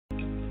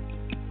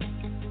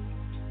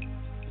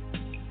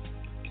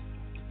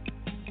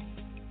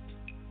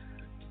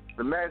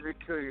The magic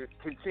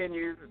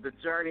continues. The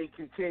journey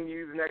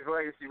continues. Next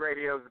Legacy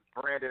Radio is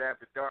branded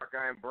after dark.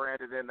 I am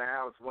branded in the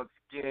house once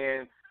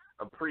again,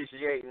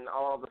 appreciating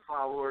all the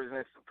followers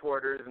and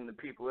supporters and the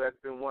people that's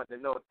been wanting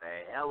to know what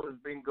the hell has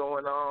been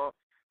going on,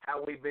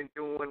 how we've been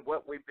doing,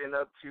 what we've been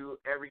up to,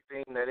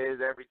 everything that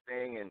is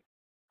everything. And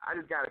I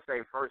just got to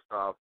say, first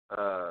off,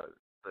 the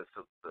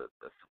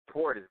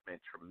support has been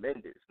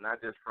tremendous,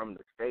 not just from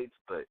the States,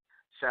 but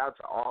shout out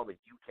to all the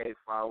UK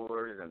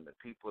followers and the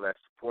people that's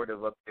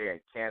supportive up there in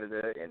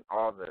Canada and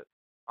all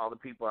the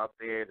people out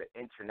there that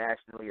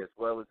internationally as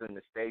well as in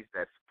the States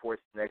that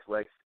supports the Next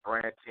Legacy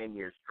brand 10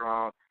 years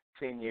strong,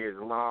 10 years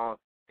long,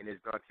 and it's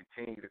going to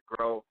continue to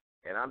grow.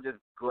 And I'm just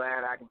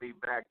glad I can be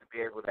back to be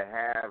able to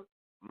have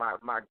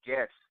my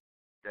guests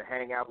to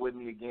hang out with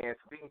me again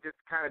so we can just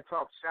kind of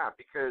talk shop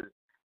because,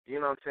 you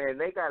know what I'm saying,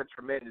 they got a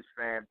tremendous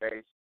fan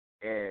base.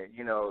 And,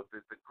 you know,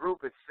 the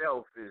group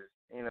itself is,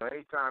 you know,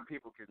 anytime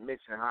people can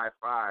mention High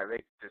Five,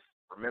 they just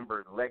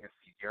remember Legacy.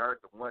 You heard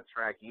the one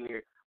track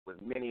here with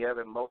many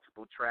other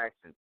multiple tracks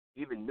and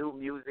even new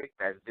music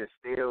that's just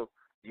still,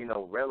 you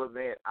know,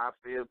 relevant, I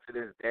feel, to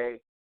this day.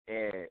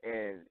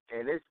 And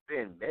it's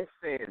been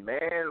missing,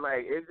 man.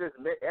 Like, it's just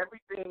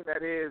everything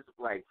that is,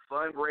 like,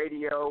 fun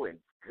radio and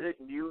good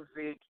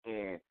music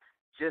and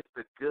just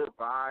the good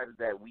vibes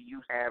that we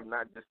used to have,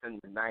 not just in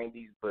the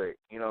 90s, but,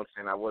 you know what I'm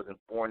saying, I wasn't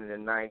born in the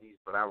 90s,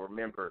 but I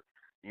remember,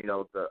 you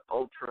know, the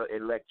ultra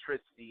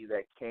electricity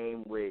that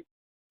came with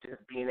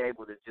just being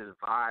able to just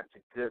vibe to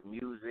good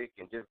music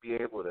and just be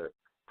able to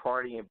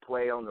party and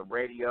play on the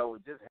radio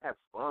and just have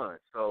fun.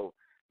 So,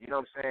 you know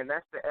what I'm saying,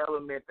 that's the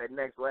element that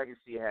Next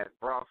Legacy has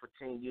brought for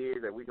 10 years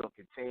that we're going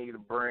to continue to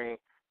bring.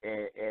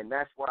 And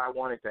that's why I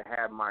wanted to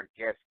have my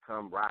guests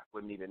come rock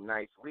with me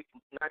tonight so we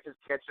can not just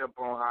catch up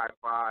on High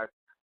Five,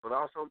 but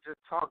also just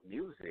talk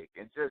music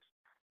and just,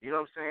 you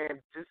know what I'm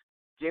saying, just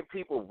give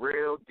people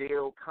real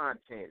deal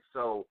content.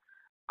 So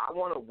I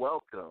want to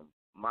welcome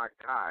my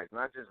guys,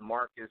 not just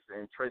Marcus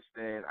and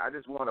Tristan. I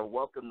just want to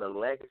welcome the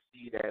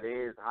legacy that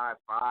is High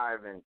Five,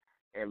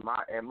 and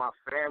my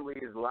family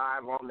is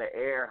live on the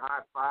air.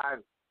 High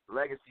Five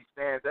Legacy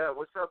stand up.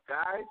 What's up,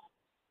 guys?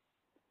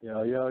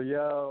 Yo, yo,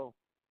 yo.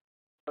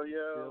 Yo,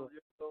 yo,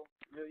 yo,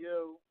 yo,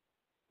 yo.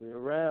 We're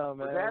around,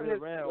 man. We're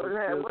around.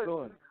 We're still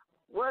going.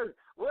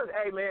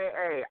 Hey, man,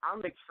 hey, I'm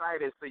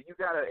excited, so you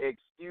got to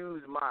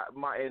excuse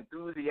my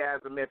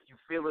enthusiasm if you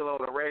feel it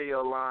on the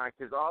radio line,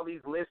 because all these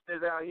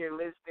listeners out here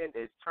listening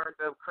is turned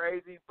up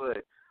crazy,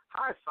 but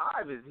High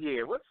Five is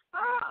here. What's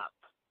up?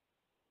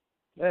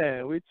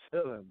 Man, we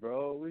chilling,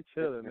 bro. We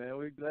chilling, man.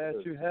 We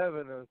glad you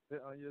having us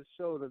on your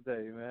show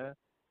today, man.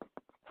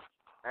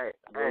 Hey,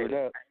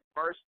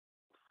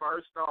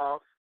 first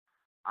off,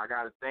 I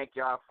gotta thank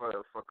y'all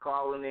for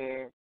calling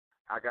in.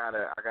 I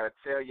gotta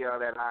tell y'all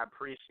that I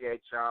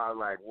appreciate y'all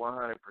like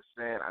 100%.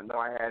 I know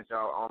I had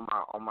y'all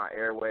on my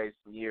airways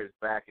some years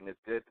back, and it's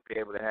good to be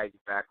able to have you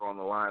back on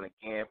the line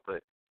again.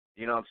 But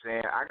you know what I'm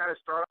saying? I gotta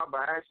start off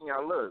by asking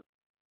y'all, look,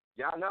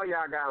 y'all know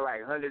y'all got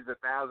like hundreds of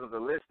thousands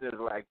of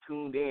listeners like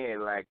tuned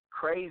in like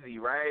crazy,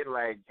 right?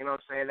 Like, you know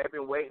what I'm saying? They've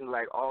been waiting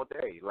like all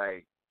day.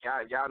 Like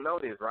y'all know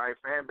this, right?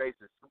 Fan base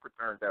is super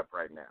turned up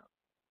right now.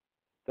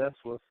 That's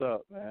what's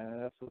up, man.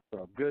 That's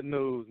what's up. Good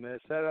news, man.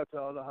 Shout out to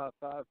all the High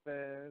Five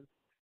fans,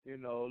 you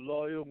know,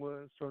 loyal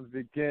ones from the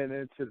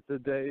beginning to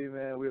today,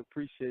 man. We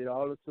appreciate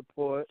all the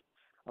support.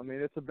 I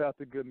mean, it's about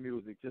the good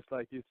music, just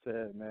like you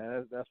said,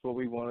 man. That's what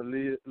we want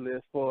to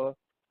live for.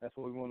 That's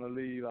what we want to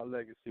leave our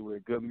legacy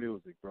with, good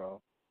music,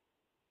 bro.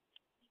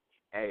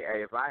 Hey,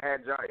 if I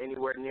had y'all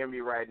anywhere near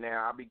me right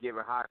now, I'll be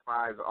giving high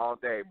fives all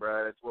day,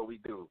 bro. That's what we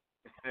do.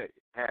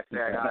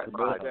 Hashtag high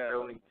fives.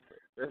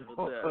 That's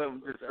what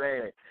I'm just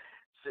saying.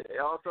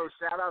 Also,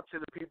 shout out to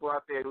the people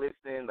out there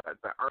listening,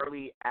 the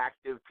early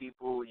active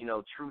people, you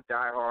know, true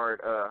diehard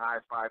High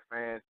Five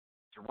fans.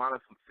 Joanna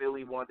from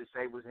Philly wanted to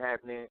say what's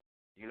happening,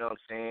 you know what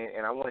I'm saying?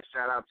 And I want to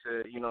shout out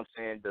to, you know what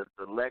I'm saying,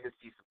 the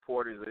legacy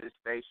supporters of this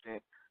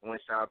station. I want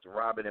to shout out to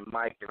Robin and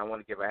Mike, and I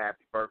want to give a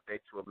happy birthday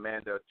to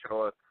Amanda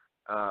Ochoa.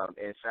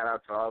 And shout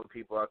out to all the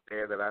people out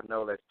there that I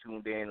know that's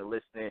tuned in and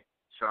listening.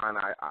 Sean,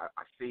 I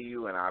see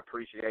you, and I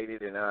appreciate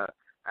it. And,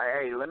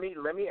 hey, let me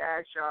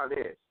ask y'all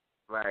this.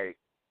 Like,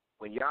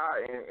 when y'all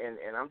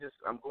and I'm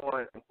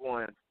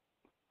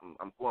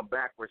going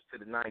backwards to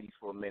the 90s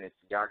for a minute.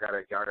 So y'all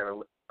gotta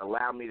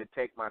allow me to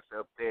take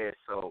myself there.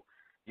 So,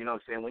 you know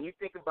what I'm saying, when you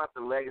think about the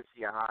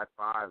legacy of High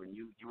Five and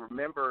you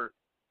remember,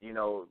 you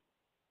know,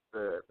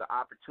 the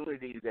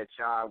opportunities that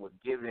y'all was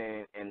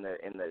given and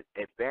the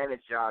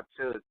advantage y'all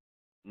took,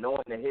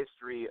 knowing the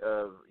history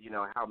of, you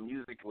know, how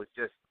music was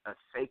just a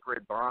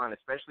sacred bond,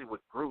 especially with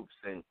groups.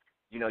 And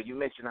you know, you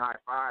mentioned High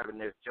Five, and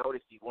there's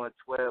Jodeci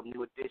 112,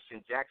 New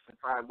Edition, Jackson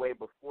 5 way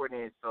before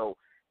then. So,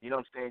 you know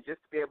what I'm saying,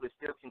 just to be able to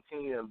still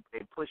continue and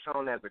push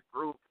on as a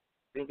group,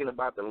 thinking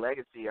about the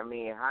legacy, I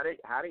mean, how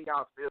do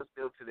y'all feel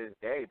still to this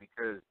day?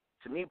 Because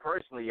to me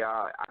personally,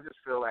 y'all, I just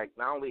feel like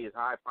not only is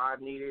High Five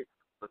needed,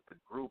 but the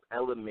group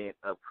element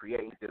of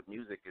creating good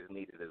music is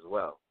needed as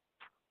well.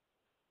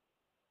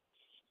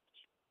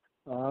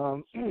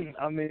 I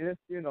mean,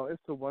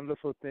 it's a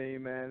wonderful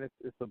thing, man.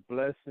 It's a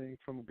blessing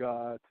from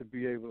God to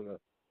be able to,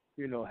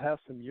 have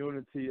some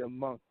unity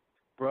amongst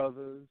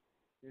brothers,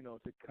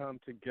 to come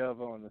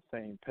together on the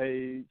same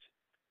page,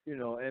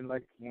 and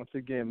like once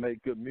again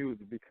make good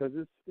music because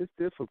it's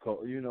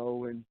difficult,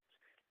 when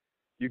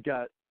you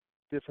got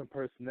different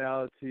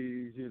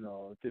personalities,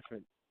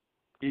 different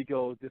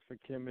egos,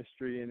 different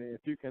chemistry, and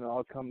if you can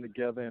all come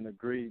together and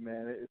agree,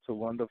 man, it's a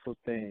wonderful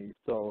thing.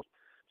 So,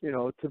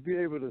 to be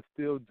able to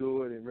still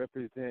do it and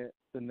represent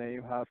the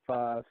name High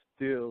Five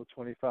still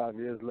 25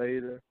 years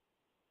later,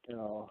 I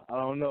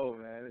don't know,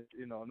 man.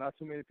 Not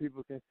too many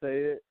people can say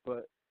it,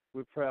 but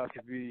we're proud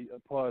to be a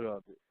part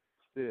of it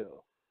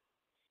still.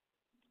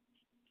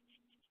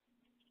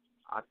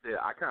 I said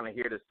I kind of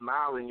hear the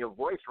smile in your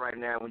voice right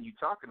now when you're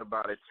talking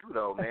about it too,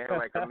 though, man.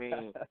 Like, I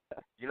mean,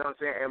 you know what I'm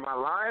saying? Am I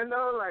lying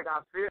though? Like,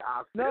 I feel it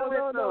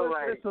though.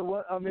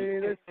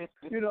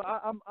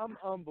 I'm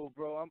humble,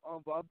 bro. I'm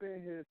humble. I've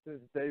been here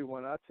since day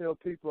one. I tell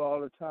people all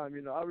the time,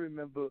 I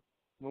remember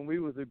when we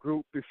was a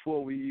group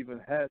before we even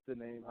had the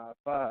name High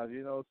Five,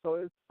 So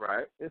it's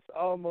right. It's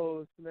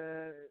almost,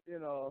 man,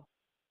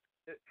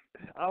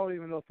 I don't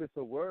even know if it's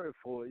a word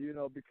for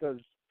it, because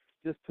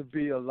just to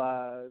be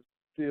alive,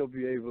 still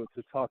be able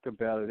to talk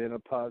about it in a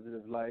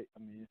positive light. I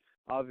mean,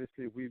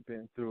 obviously we've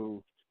been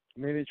through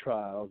many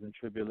trials and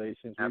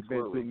tribulations. Absolutely.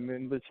 We've been through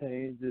member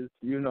changes,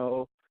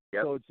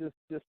 Yep. So just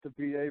to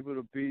be able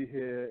to be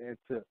here and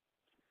to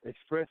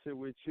express it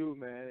with you,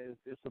 man,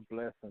 it's a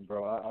blessing,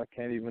 bro. I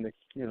can't even, I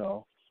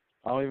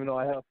don't even know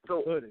how to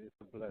put it. It's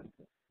a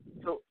blessing.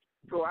 So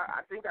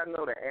I think I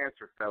know the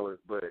answer, fellas,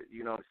 but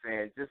you know what I'm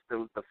saying? Just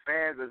the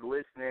fans are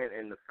listening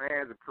and the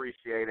fans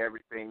appreciate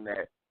everything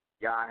that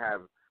y'all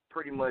have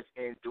pretty much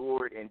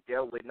endured and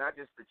dealt with, not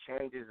just the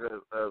changes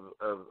of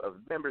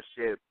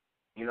membership,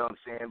 you know what I'm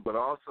saying, but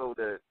also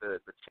the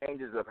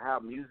changes of how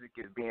music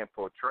is being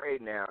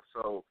portrayed now.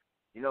 So,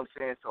 you know what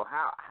I'm saying? So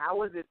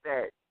how is it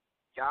that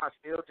y'all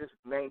still just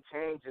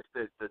maintain just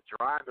the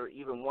drive or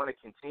even want to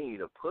continue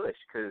to push?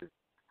 Because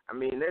I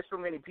mean, there's so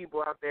many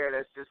people out there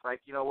that's just like,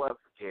 you know what,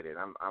 forget it.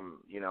 I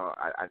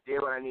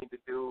did what I need to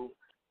do.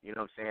 You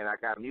know what I'm saying? I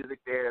got music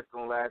there that's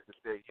gonna last,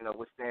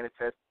 withstand the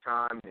test of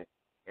time,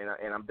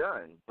 and I'm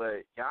done.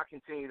 But y'all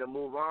continue to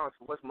move on.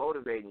 So what's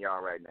motivating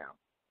y'all right now?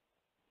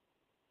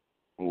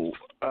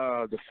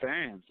 The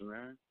fans,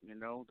 man.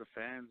 The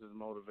fans is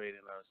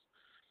motivating us.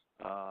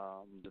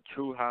 The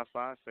true High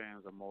Five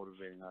fans are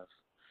motivating us.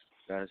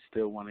 That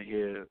still want to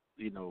hear,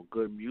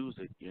 good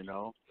music, and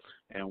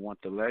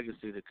want the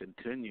legacy to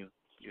continue,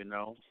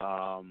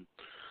 High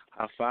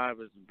Five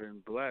has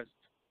been blessed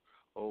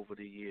over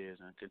the years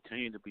and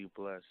continue to be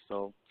blessed.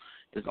 So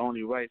it's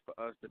only right for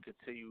us to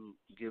continue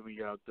giving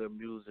y'all good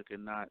music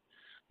and not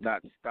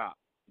stop,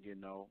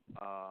 And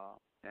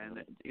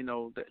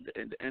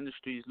the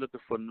industry is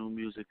looking for new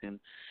music and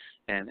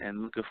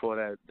looking for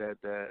that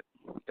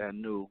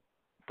new,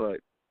 but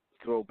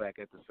throwback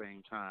at the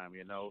same time,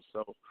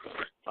 So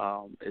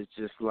it's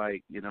just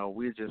like,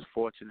 we're just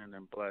fortunate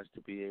and blessed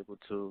to be able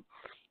to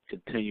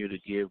continue to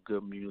give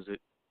good music.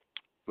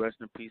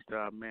 Rest in peace to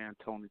our man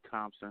Tony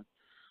Thompson.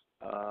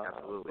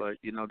 But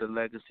the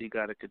legacy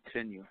got to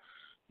continue.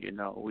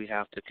 We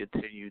have to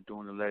continue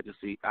doing the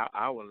legacy,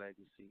 our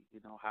legacy.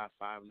 High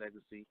Five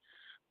legacy,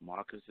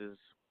 Marcus's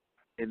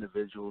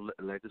individual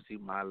legacy,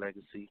 my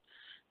legacy.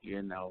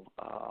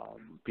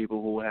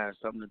 People who have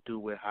something to do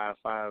with High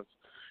Five,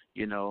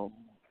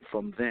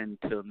 from then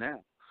till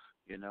now.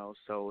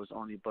 So it's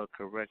only but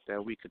correct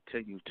that we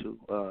continue to,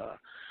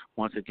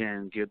 once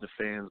again, give the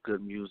fans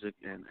good music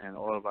and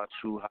all of our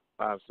true High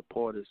Five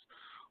supporters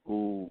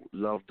who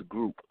love the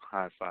group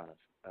High Five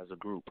as a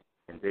group.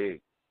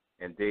 Indeed.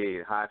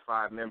 High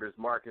Five members,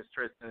 Marcus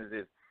Tristan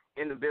is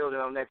in the building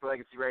on Next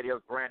Legacy Radio,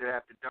 branded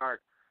After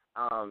Dark.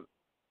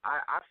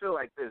 I feel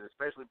like this,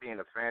 especially being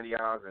a fan of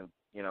y'all's, and,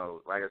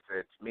 like I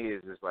said, to me,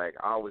 it's just like,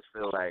 I always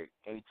feel like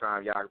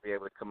anytime y'all be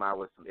able to come out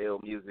with some ill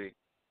music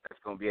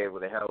that's going to be able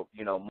to help,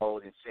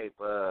 mold and shape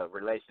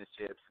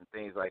relationships and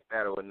things like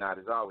that or whatnot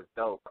is always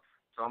dope.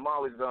 So I'm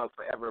always going to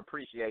forever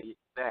appreciate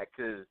that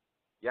because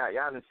y'all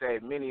done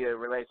saved many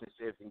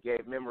relationships and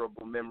gave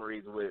memorable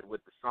memories with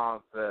the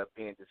songs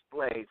being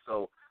displayed.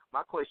 So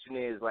my question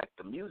is, like,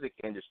 the music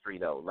industry,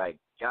 though, like,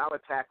 y'all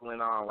are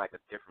tackling on, like, a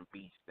different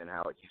beast than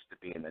how it used to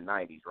be in the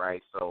 90s,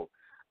 right? So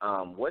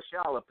what's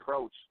y'all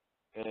approach?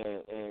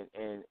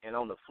 And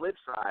on the flip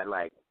side,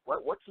 like,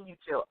 what can you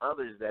tell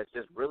others that's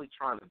just really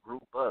trying to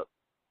group up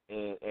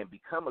and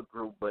become a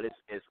group, but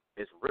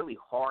it's really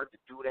hard to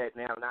do that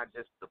now, not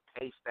just the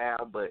pay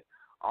style, but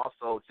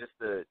also just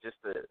the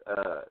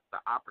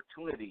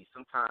opportunity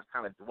sometimes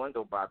kind of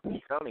dwindle by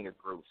becoming a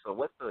group. So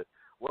what's the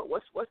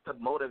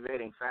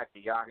motivating factor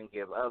y'all can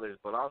give others,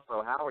 but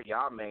also how are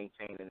y'all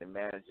maintaining and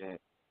managing,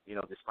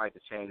 despite the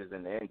changes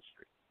in the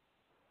industry?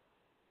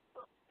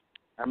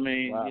 I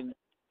mean, wow.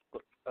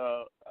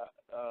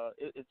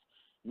 It's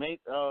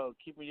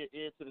keeping your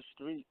ear to the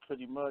street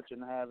pretty much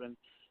and having,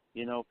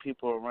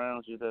 people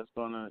around you that's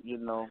gonna,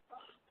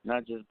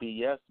 not just be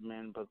yes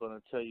men, but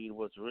gonna tell you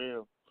what's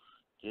real.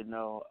 you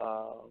know,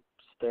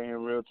 staying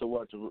real to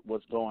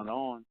what's going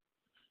on.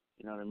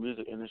 You know, the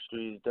music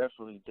industry is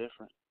definitely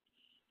different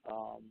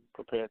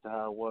compared to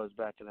how it was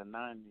back in the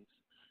 90s.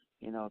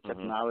 You know,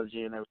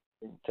 technology and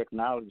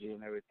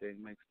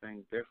everything makes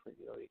things different.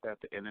 You know, you got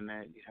the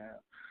internet, you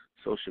have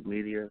social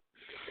media.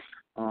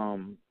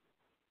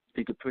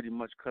 You could pretty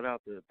much cut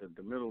out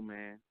the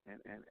middleman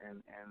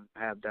and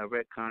have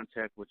direct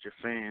contact with your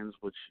fans,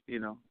 which, you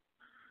know,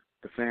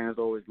 the fans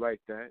always like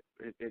that.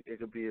 It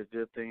could be a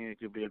good thing, it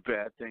could be a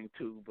bad thing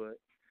too, but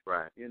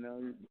Right. you know,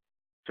 you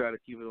try to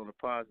keep it on a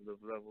positive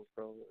level.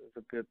 So it's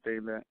a good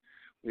thing that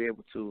we're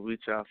able to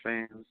reach our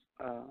fans,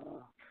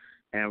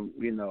 and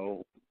you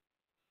know,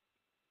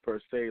 per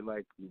se,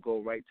 like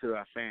go right to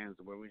our fans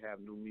where we have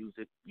new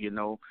music, you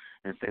know,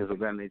 and things of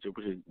that nature.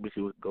 We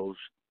should go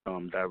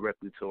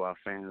directly to our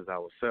fans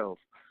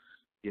ourselves,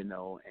 you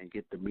know, and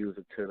get the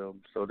music to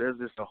them. So there's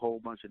just a whole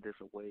bunch of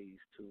different ways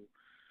to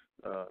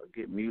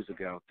get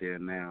music out there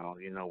now,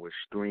 you know, with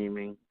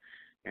streaming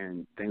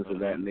and things of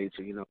that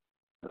nature. You know,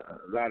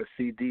 a lot of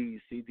CDs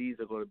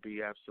are going to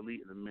be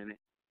obsolete in a minute,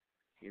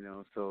 you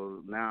know.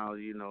 So now,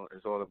 you know,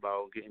 it's all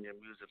about getting your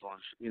music on,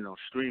 you know,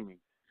 streaming.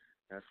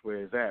 That's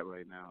where it's at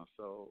right now.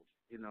 So,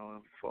 you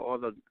know, for all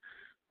the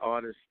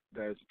artists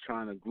that's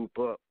trying to group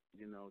up,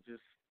 you know,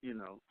 just, you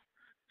know,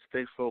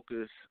 stay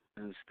focused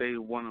and stay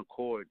one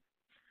accord.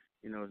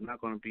 You know, it's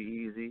not going to be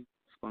easy.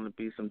 It's going to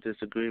be some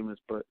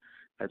disagreements, but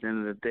at the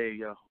end of the day,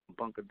 y'all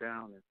bunker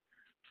down and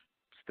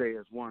stay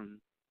as one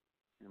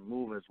and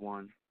move as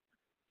one.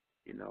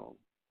 You know,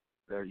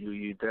 that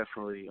you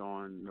definitely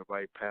on the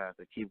right path.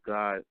 And keep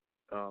God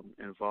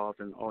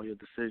involved in all your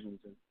decisions,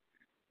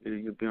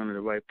 and you'll be on the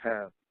right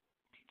path.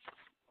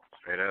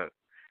 Straight up.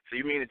 So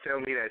you mean to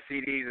tell me that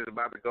CDs is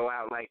about to go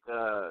out like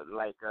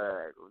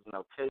you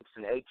know, tapes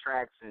and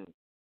 8-tracks and,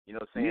 you know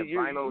what I'm saying,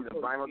 vinyls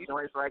and vinyl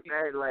joints like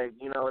that? Like,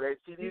 you know, that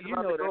CDs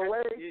about to go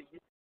away?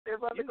 They're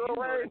about to go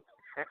away?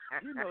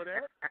 You know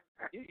that.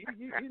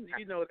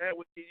 You know that.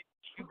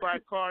 You buy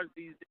cars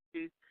these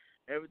days,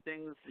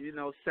 everything's, you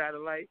know,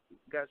 satellite.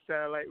 Got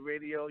satellite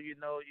radio, you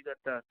know, you got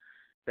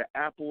the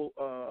Apple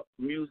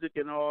music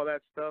and all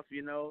that stuff,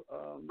 you know.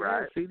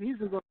 Right. Yeah,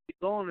 CDs are going to be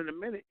gone in a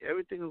minute.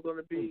 Everything is going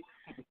to be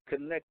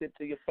connected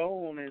to your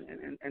phone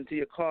and to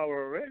your car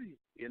already,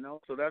 you know.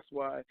 So that's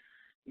why,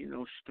 you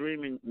know,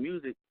 streaming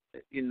music,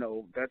 you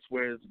know, that's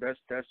where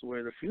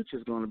the future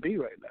is going to be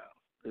right now.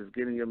 Is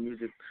getting your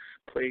music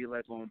played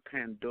like on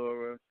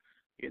Pandora,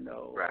 you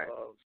know, right.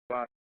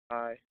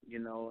 Spotify, you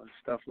know, and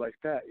stuff like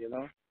that, you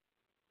know.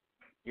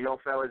 You know,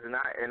 fellas, and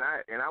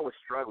I was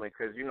struggling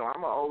because, you know,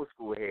 I'm an old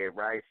school head,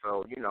 right?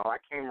 So, you know, I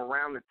came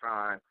around the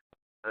time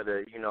of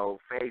the, you know,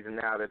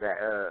 phasing out of the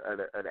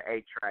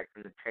 8-tracks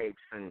and the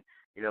tapes, and,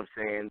 you know what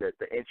I'm saying,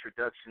 the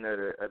introduction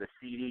of the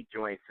CD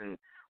joints. And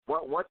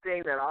one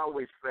thing that I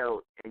always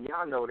felt, and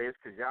y'all know this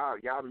because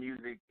y'all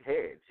music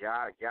heads,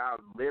 y'all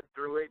lived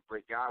through it,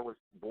 but y'all was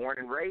born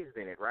and raised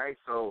in it, right?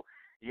 So,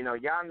 you know,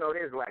 y'all know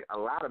there's like a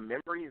lot of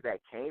memories that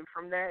came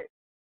from that.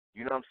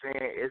 You know what I'm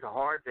saying? It's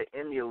hard to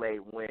emulate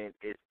when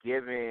it's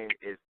given,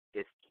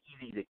 it's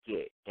easy to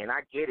get. And I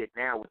get it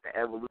now with the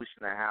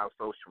evolution of how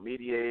social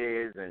media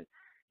is, and,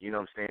 you know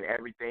what I'm saying,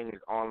 everything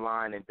is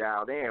online and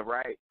dialed in,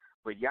 right?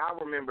 But y'all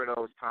remember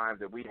those times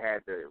that we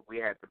had to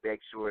make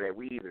sure that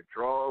we either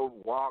drove,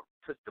 walked,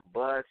 took the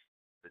bus,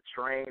 the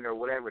train, or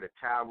whatever, the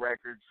Tower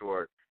Records,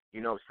 or,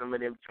 you know, some of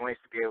them joints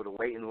to be able to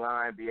wait in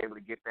line, be able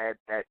to get that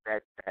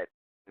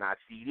not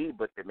CD,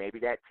 but maybe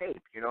that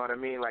tape. You know what I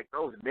mean? Like,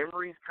 those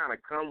memories kind of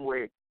come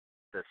with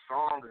the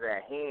songs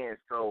at hand.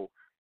 So,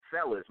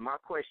 fellas, my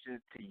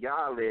question to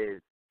y'all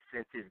is,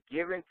 since it's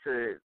given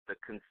to the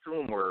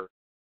consumer,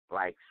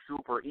 like,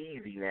 super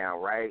easy now,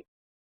 right?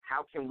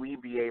 How can we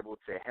be able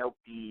to help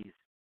these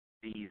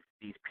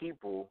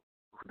people,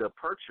 the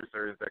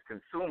purchasers, the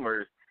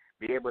consumers,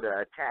 be able to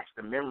attach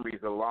the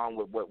memories along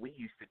with what we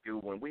used to do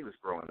when we was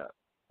growing up?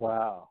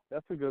 Wow,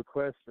 that's a good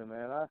question,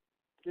 man. I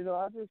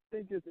just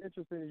think it's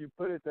interesting you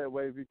put it that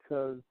way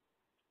because,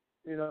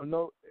 you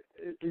know,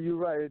 you're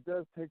right. It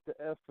does take the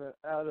effort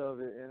out of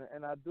it,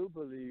 and I do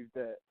believe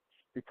that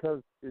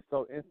because it's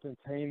so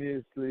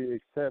instantaneously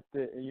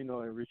accepted and, you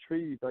know, and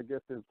retrieved, I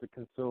guess, as the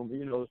consumer,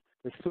 you know,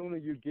 the sooner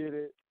you get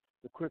it,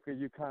 the quicker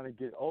you kind of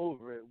get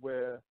over it,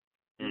 where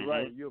you're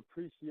right, you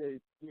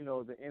appreciate, you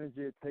know, the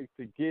energy it takes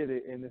to get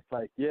it, and it's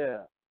like,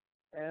 yeah.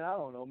 And I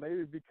don't know,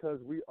 maybe because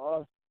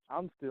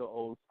I'm still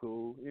old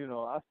school, you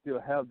know, I still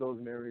have those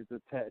memories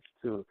attached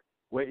to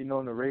waiting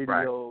on the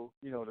radio, right,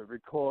 you know, to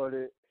record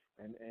it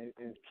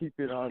and keep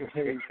it on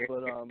tape.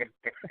 But,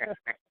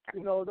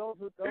 you know, those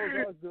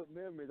are good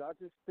memories. I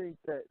just think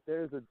that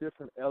there's a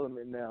different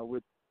element now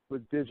with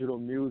digital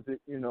music,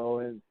 you know,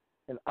 and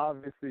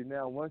obviously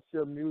now once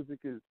your music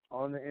is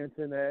on the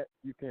internet,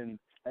 you can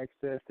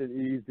access it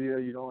easier.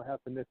 You don't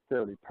have to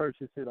necessarily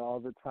purchase it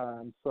all the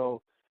time.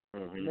 So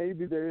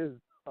maybe there is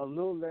a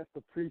little less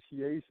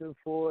appreciation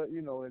for it,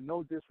 you know, in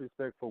no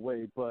disrespectful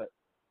way, but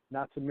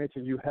not to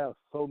mention you have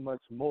so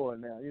much more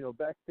now. You know,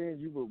 back then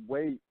you would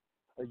wait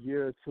a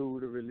year or two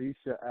to release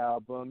your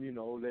album, you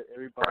know, let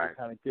everybody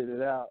kind of get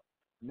it out.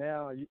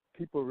 now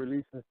people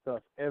releasing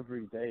stuff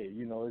every day.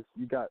 You know,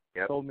 you got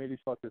Yep. so many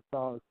fucking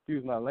songs.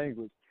 Excuse my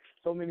language.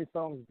 So many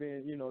songs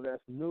being,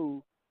 that's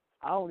new.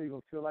 I don't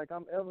even feel like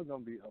I'm ever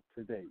gonna be up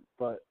to date.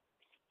 But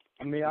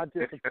I mean, I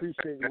just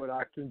appreciate what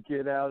I can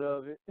get out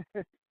of it.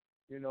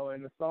 And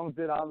the songs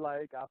that I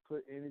like, I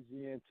put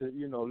energy into,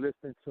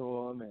 listening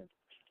to them,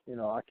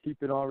 and I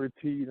keep it on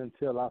repeat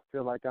until I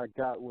feel like I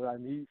got what I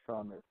need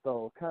from it.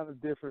 So kind of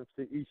different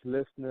to each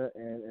listener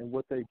and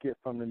what they get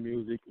from the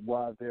music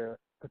while they're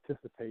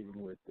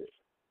participating with it.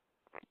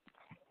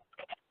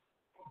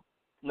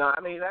 No,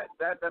 I mean that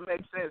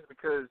makes sense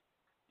because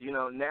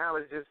now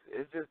it's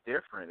just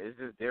different. It's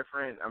just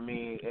different. I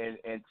mean,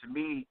 and to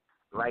me,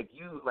 like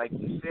you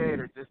said,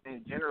 or just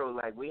in general,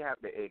 like we have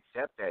to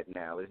accept that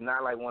now. It's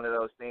not like one of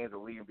those things where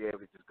we can be able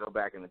to just go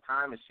back in the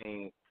time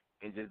machine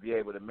and just be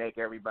able to make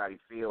everybody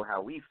feel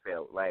how we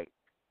felt. Like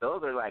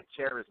those are like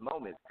cherished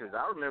moments because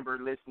I remember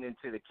listening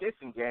to the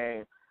Kissing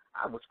Game.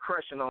 I was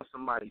crushing on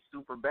somebody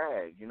super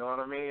bad. You know what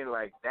I mean?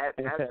 Like that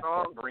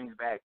song brings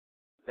back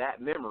that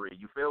memory.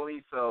 You feel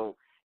me? So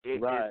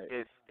it's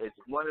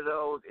one of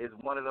those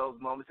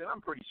moments, and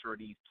I'm pretty sure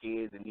these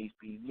kids and these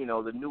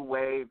people, the new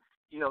wave,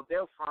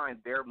 they'll find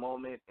their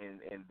moment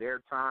and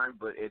their time,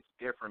 but it's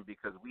different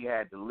because we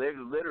had to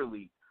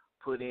literally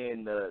put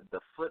in the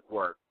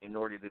footwork in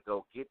order to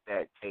go get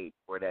that tape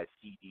or that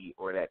CD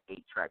or that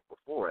 8-track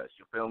before us.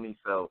 You feel me?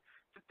 So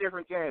it's a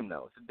different game,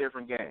 though. It's a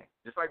different game.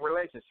 Just like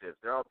relationships,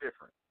 they're all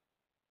different.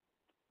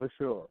 For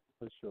sure.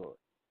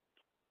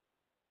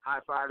 High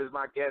Five is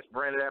my guest,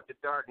 Brandon After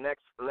Dark,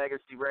 next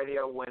Legacy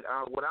Radio. What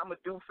I'm going to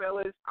do,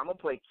 fellas, I'm going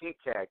to play Kit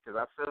Kat because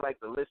I feel like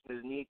the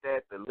listeners need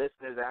that. The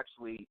listeners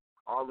actually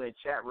all in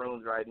chat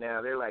rooms right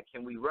now. They're like,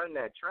 can we run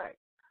that track?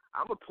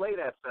 I'm going to play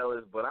that,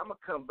 fellas, but I'm going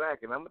to come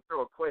back and I'm going to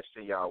throw a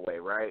question y'all way,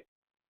 right?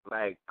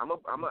 Like, I'm going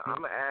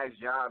to ask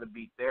y'all to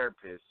be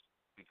therapists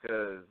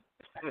because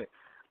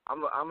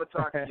I'm going to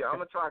talk to y'all. I'm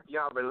going to talk to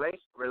y'all.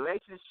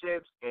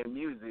 Relationships and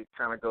music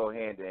kind of go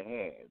hand in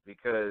hand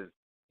because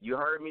you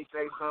heard me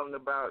say something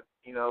about,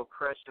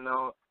 crushing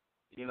on,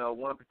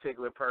 one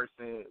particular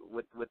person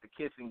with the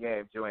Kissing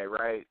Game joint,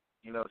 right?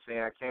 You know what I'm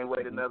saying? I can't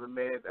wait another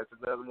minute. That's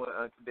another one,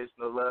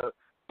 Unconditional Love.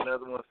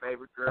 Another one,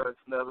 Favorite Girl. It's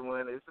another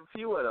one. It's a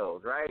few of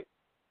those, right?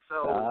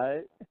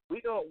 So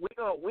we gonna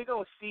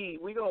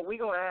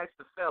ask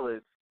the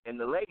fellas, and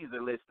the ladies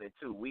are listening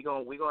too. We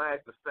gonna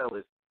ask the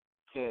fellas,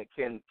 can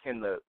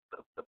the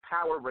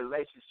power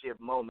relationship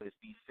moments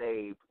be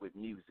saved with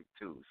music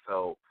too?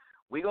 So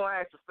we gonna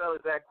ask the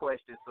fellas that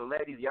question. So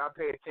ladies, y'all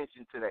pay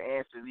attention to the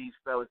answer these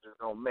fellas is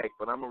gonna make.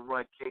 But I'm gonna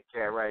run Kit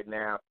Kat right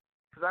now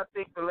because I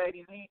think the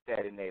ladies need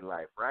that in their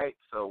life, right?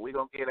 So we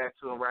gonna get that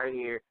to them right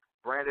here.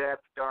 Brandon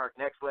After Dark,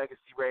 Next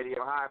Legacy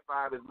Radio. High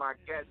Five is my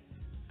guest.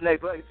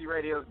 Next Legacy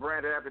Radio is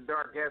Brandon After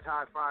Dark guest.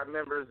 High Five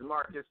members,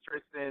 Marcus,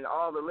 Tristan,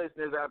 all the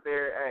listeners out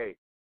there. Hey,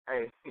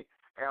 I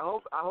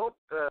hope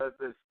the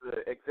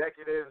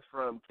executives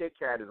from Kit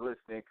Kat is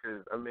listening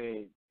because I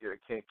mean,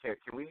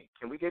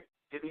 can we get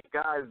these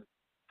guys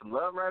some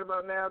love right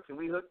about now? Can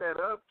we hook that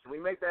up? Can we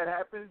make that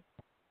happen?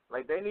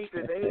 Like they need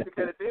to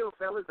cut a deal,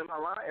 fellas. Am I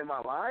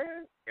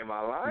lying?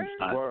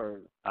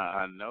 Word.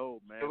 I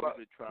know, man. We've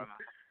been trying to.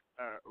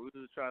 We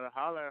was trying to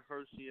holler at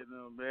Hershey and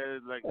them, man.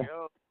 It's like,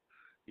 yo,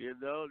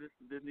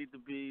 this need to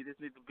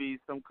be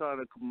some kind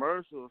of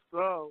commercial.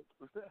 So,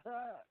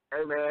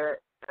 hey man,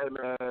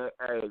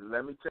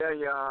 let me tell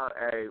y'all,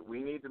 we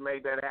need to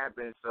make that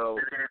happen. So,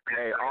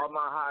 all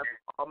my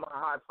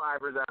high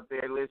fivers out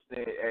there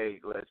listening,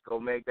 let's go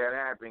make that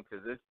happen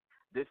because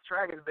this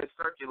track has been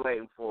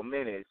circulating for a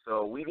minute.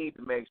 So we need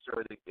to make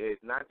sure that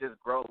it's not just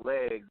grow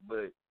legs,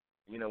 but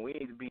we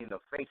need to be in the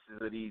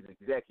faces of these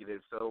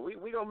executives. So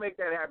we gonna make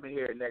that happen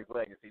here at Next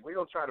Legacy. We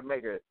gonna try to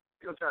make it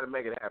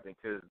happen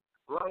because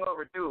long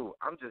overdue.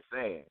 I'm just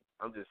saying.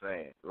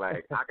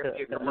 Like I can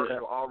see a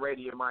commercial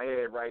already in my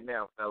head right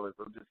now, fellas.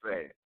 I'm just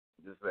saying.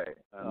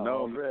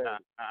 No, man.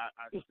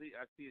 I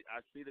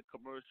see the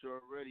commercial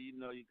already.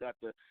 You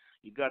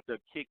got the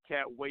Kit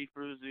Kat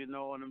wafers. You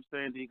know what I'm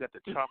saying? Then you got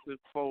the chocolate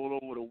fold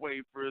over the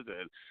wafers,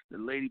 and the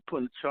lady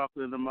putting the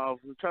chocolate in the mouth.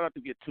 We try not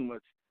to get too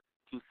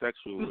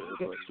sexual with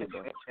it,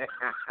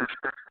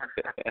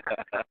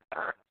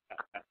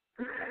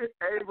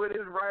 Hey, but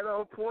it's right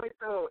on point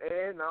though,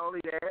 and not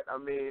only that, I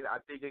mean, I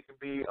think it could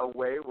be a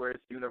way where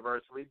it's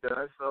universally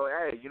done. So,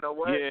 hey, you know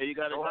what? Yeah, you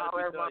gotta be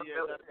done.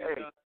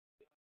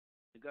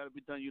 It gotta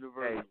be done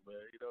universally,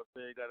 man. You know what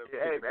I'm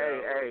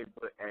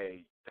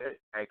saying?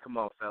 Hey, come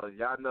on, fellas.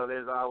 Y'all know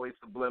there's always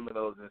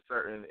subliminals in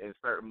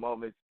certain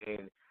moments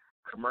in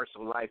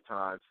commercial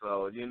lifetime.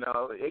 So, it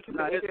can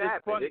happen.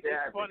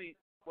 It's funny.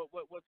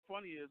 What's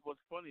funny is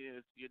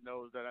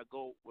that I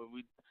go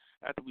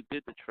after we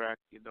did the track,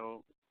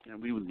 and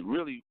we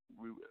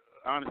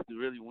honestly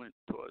really went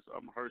towards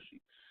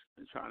Hershey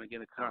and trying to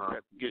get in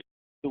contact, get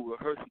through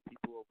Hershey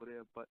people over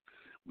there. But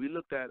we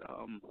looked at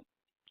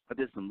I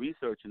did some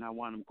research and I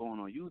wound up going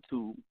on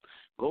YouTube.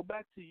 Go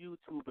back to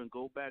YouTube and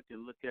go back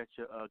and look at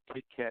your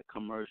Kit Kat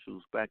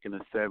commercials back in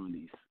the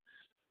 70s.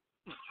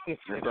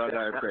 That's all I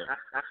gotta say.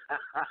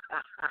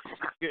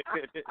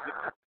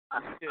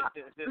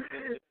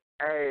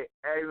 Hey,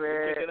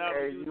 man,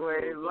 hey, you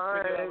ain't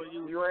lying.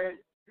 You ain't.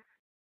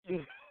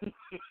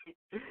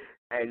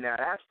 Hey, now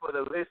that's for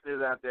the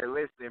listeners out there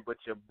listening, but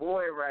your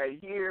boy right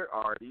here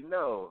already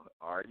know.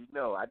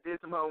 I did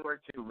some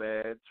homework too,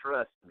 man.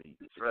 Trust me.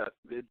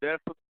 They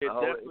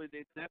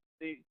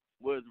definitely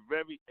was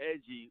very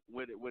edgy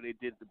when they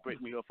did the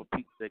break me off a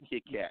pizza at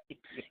Kit Kat.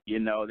 You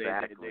know, they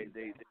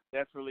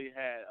definitely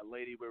had a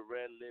lady with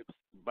red lips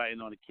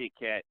biting on a Kit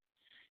Kat.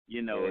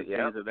 You know,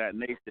 things of that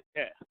nature.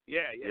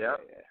 Yeah.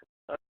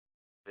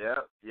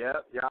 Yep.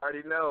 Y'all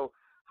already know.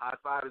 High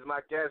Five is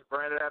my guest,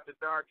 Brandon After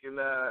Dark, and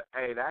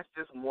hey, that's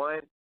just one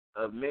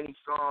of many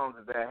songs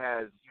that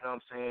has, you know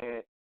what I'm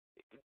saying.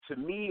 To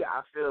me,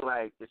 I feel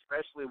like,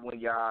 especially when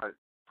y'all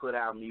put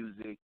out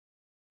music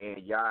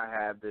and y'all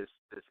have this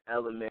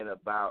element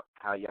about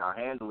how y'all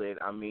handle it.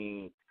 I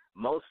mean,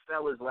 most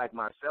fellas like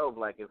myself,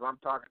 like if I'm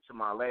talking to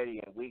my lady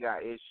and we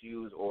got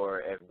issues,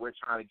 or if we're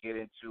trying to get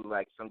into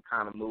like some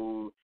kind of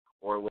mood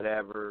or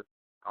whatever,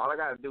 all I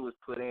gotta do is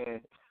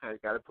I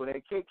gotta put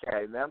in Kit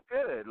Kat, and I'm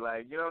good.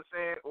 Like, you know what I'm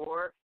saying?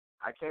 Or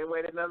I can't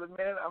wait another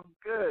minute, I'm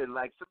good.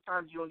 Like,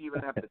 sometimes you don't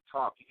even have to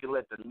talk. You can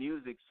let the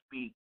music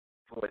speak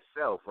for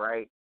itself,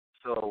 right?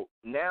 So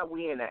now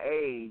we in an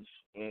age,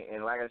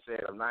 and like I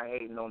said, I'm not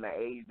hating on the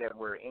age that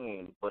we're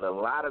in, but a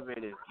lot of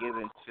it is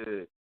given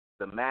to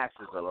the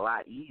masses a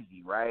lot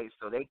easy, right?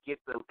 So they get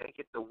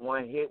the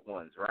one hit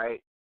ones,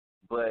 right?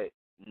 But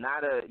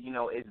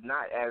it's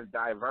not as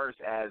diverse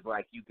as,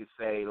 like, you could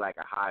say, like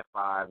a High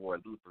Five or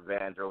a Luther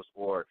Vandross,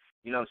 or,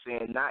 you know what I'm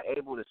saying, not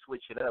able to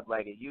switch it up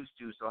like it used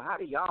to. So how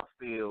do y'all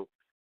feel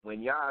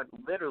when y'all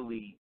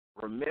literally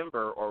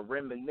remember or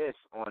reminisce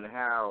on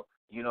how,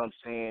 you know what I'm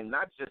saying,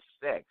 not just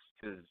sex,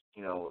 because,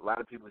 you know, a lot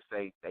of people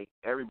say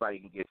everybody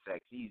can get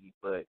sex easy,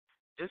 but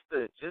just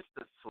the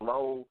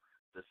slow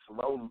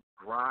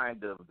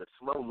grind of the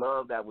slow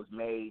love that was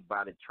made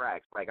by the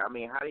tracks. Like, I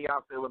mean, how do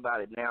y'all feel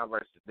about it now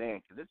versus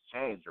then? Because it's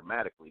changed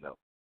dramatically, though.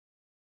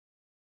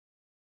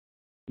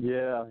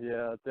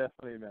 Yeah,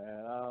 definitely,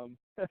 man.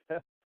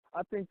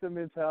 I think the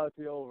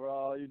mentality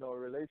overall, you know,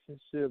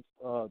 relationships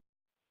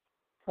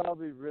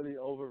probably really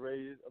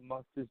overrated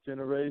amongst this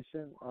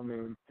generation. I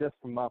mean, just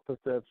from my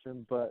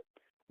perception, but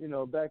you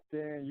know, back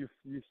then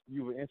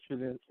you were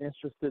interested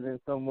in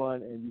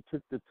someone, and you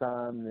took the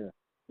time to,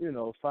 you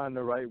know, find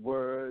the right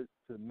words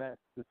to match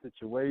the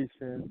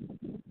situation.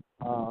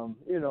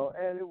 You know,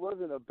 and it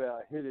wasn't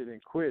about hit it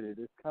and quit it.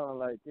 It's kind of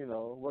like, you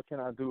know, what can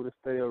I do to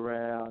stay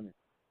around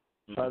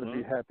and try to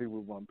be happy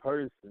with one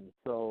person.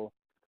 So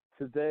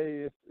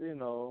today, it's, you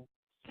know,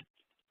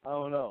 I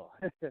don't know.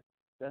 I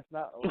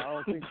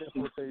don't think that's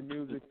what their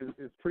music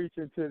is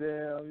preaching to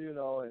them, you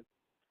know. And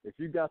if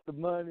you got the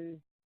money,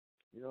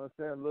 you know what I'm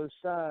saying, a little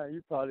shine,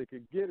 you probably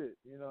could get it,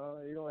 you know.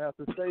 You don't have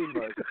to say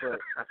much,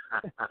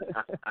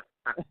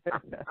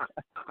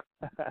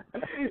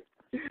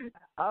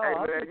 hey,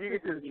 man, you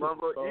can just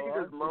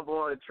mumble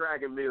on the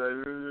track and be like,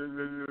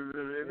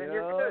 and then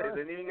you're good.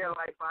 And then you got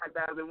like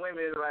 5,000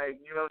 women, like,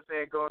 you know what I'm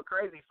saying, going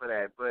crazy for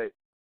that. But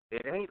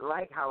it ain't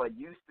like how it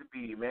used to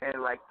be,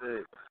 man. Like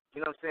you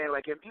know what I'm saying?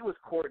 Like, if you was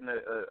courting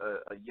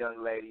a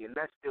young lady, and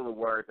that's still a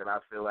word that I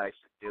feel like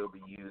should still be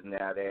used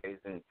nowadays,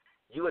 and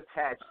you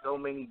attach so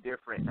many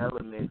different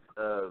elements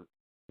of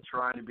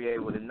trying to be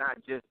able to not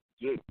just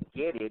get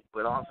it,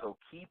 but also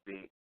keep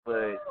it.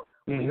 But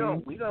we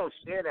don't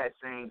share that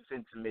same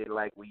sentiment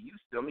like we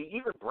used to. I mean,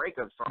 even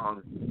breakup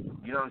songs,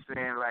 you know what I'm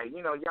saying? Like,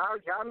 you know,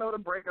 y'all know the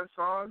breakup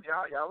songs.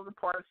 Y'all was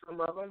a part of some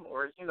of them,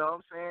 or, you know what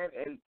I'm saying?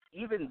 And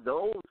even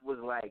those was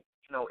like,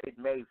 you know, it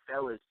made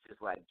fellas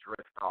just like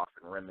drift off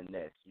and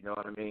reminisce. You know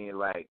what I mean?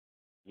 Like,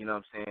 you know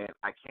what I'm saying?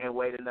 I can't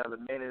wait another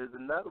minute is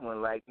another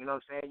one. Like, you know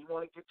what I'm saying? You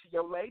want to get to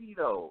your lady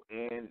though,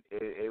 and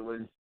it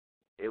was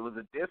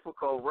a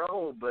difficult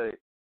road, but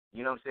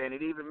you know what I'm saying?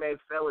 It even made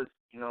fellas,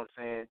 you know what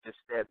I'm saying, just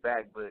step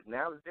back. But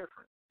now it's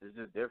different. It's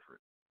just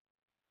different.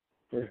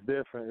 It's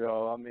different,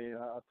 yo. I mean,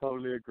 I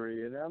totally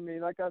agree. And I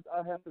mean, like I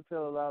have to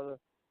tell a lot of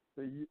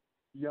the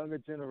younger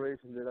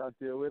generation that I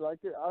deal with, like,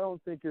 I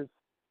don't think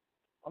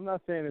I'm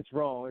not saying it's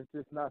wrong. It's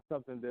just not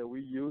something that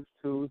we used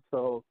to.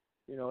 So,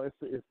 you know,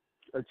 it's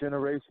a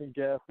generation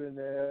gap in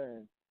there,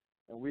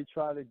 and we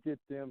try to get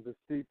them to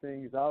see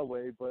things our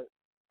way. But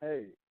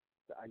hey,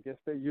 I guess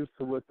they're used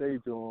to what they're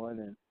doing,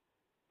 and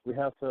we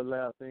have to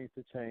allow things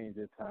to change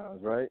at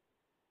times, right?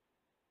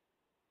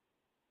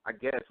 I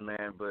guess,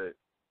 man, but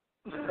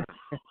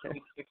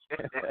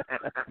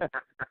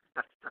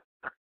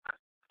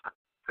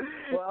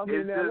well, I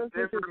mean, now let's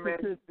look at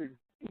statistics.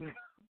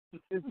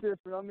 It's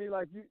different. I mean,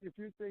 like, if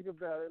you think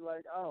about it,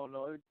 like, I don't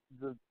know,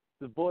 the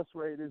divorce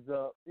rate is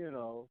up, you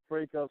know,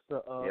 breakups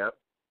are up. Yep.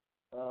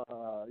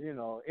 You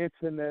know,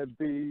 internet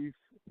beef,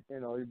 you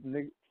know,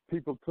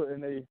 people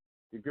putting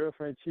your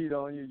girlfriend cheat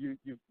on you,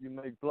 you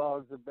make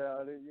blogs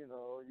about it, you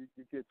know, you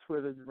get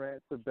Twitter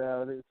rants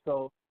about it.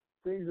 So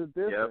things are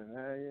different,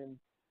 man.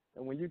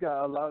 And when you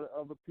got a lot of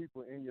other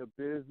people in your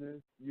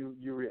business,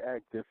 you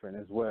react different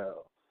as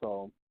well.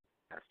 So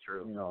that's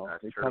true. You know,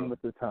 that's they true. come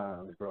with the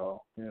times,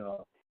 bro. You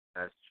know.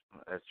 That's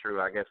that's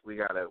true. I guess we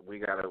gotta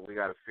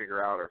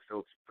figure out or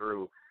filter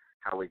through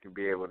how we can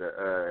be able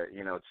to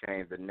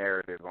change the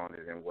narrative on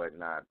it and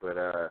whatnot. But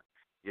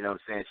what I'm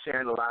saying,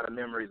 sharing a lot of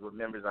memories with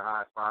members of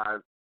High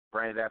Five.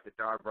 Branded After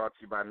Dark, brought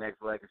to you by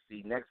Next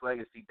Legacy.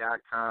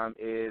 NextLegacy.com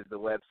is the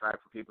website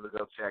for people to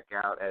go check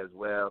out as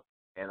well.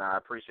 And I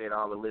appreciate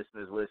all the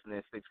listeners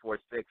listening.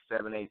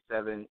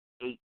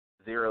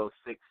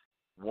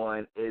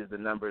 646-787-8061 is the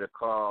number to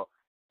call.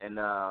 And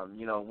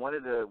one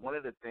of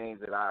the things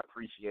that I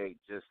appreciate,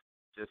 just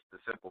the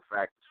simple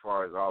fact as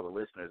far as all the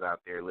listeners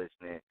out there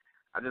listening,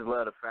 I just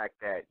love the fact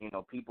that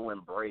people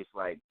embrace,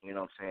 like,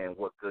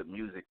 what good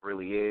music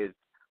really is,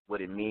 what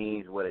it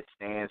means, what it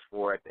stands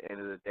for at the end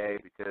of the day,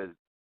 because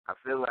I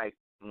feel like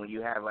when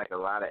you have like a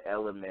lot of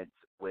elements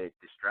with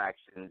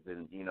distractions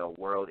and,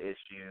 world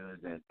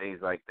issues and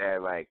things like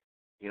that, like,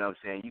 you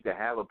can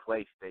have a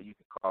place that you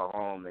can call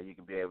home, that you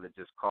can be able to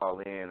just call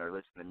in or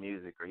listen to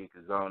music, or you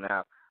can zone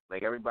out.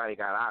 Like, everybody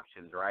got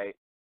options, right?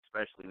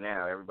 Especially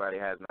now. Everybody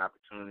has an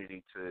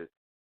opportunity to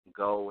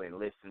go and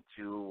listen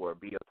to or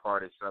be a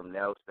part of something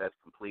else that's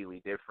completely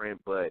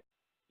different. But,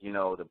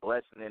 the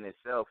blessing in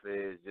itself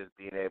is just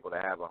being able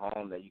to have a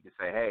home that you can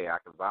say, hey, I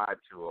can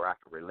vibe to or I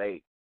can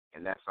relate.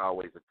 And that's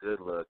always a good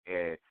look.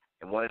 And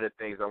one of the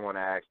things I want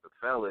to ask the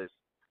fellas,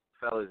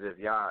 if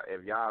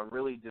y'all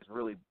really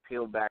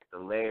peel back the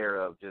layer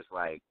of just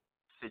like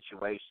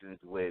situations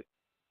with,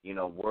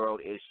 world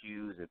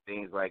issues and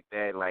things like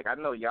that. Like, I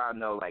know y'all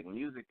know, like,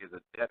 music is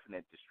a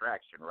definite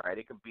distraction, right?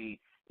 It could be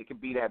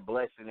that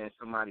blessing in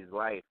somebody's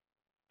life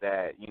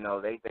that,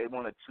 they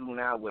want to tune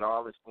out with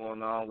all that's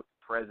going on with the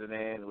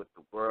president, with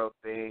the world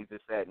things,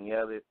 this, that, and the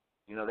other.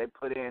 They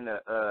put in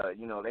a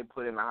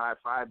High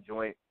Five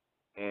joint,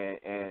 and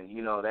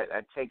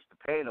that takes the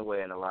pain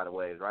away in a lot of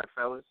ways, right,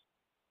 fellas?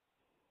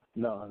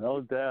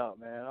 No doubt,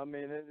 man. I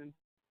mean,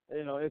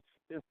 it's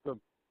a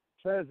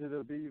pleasure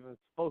to be even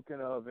spoken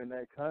of in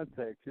that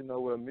context.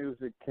 Where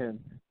music can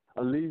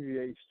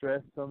alleviate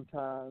stress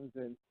sometimes,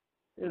 and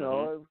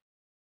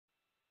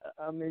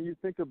I mean, you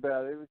think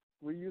about it.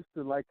 We used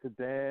to like to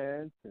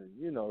dance and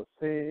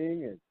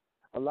sing, and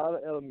a lot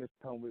of elements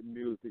come with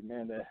music,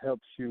 man, that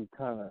helps you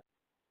kind of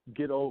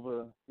get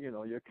over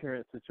your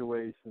current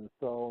situation.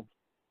 So,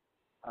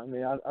 I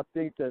mean, I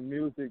think that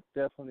music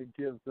definitely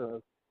gives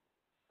us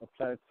a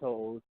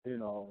plateau,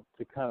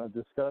 to kind of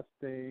discuss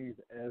things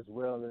as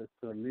well as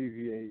to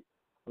alleviate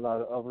a lot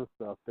of other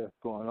stuff that's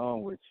going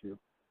on with you.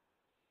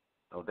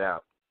 No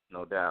doubt.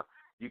 No doubt.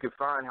 You can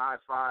find High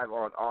Five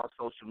on all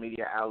social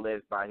media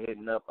outlets by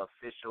hitting up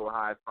official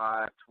High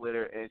Five,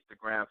 Twitter,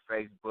 Instagram,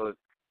 Facebook.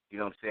 You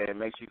know what I'm saying?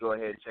 Make sure you go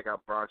ahead and check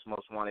out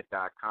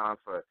BronxMostWanted.com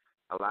for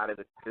a lot of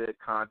the good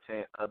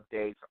content,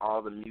 updates,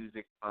 all the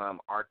music,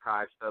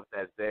 archive stuff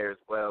that's there as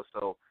well.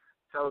 So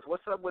tell us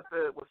what's up with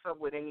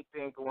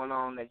anything going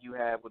on that you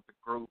have with the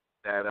group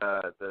that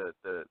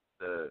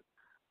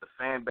the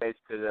fan base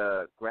could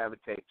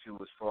gravitate to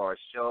as far as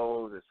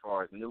shows, as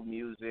far as new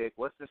music.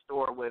 What's in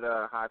store with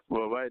High Five?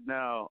 Well, right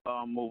now,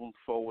 moving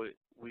forward,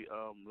 we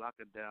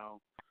locking down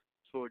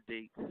tour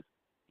dates,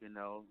 getting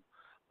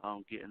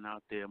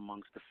out there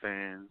amongst the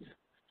fans,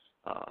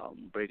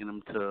 bringing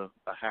them to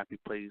a happy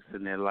place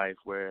in their life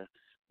where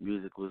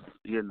music was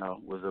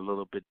a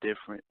little bit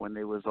different when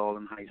they was all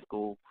in high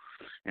school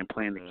and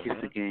playing the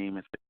Kisser game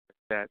and things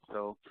like that.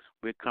 So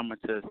we're coming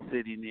to a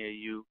city near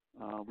you.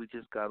 We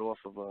just got off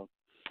a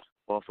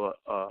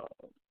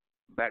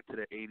Back to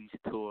the 80s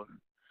tour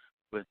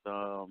with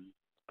Show,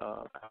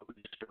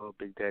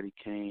 Big Daddy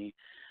Kane,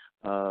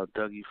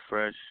 Dougie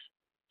Fresh,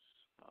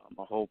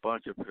 a whole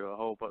bunch of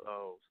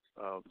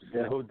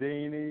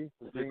Houdini,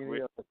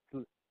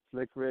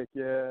 Slick Rick,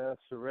 yeah,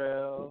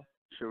 Sherelle,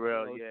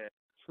 yeah,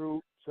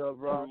 Troop, Chubb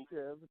Rock, yeah,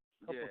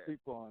 a couple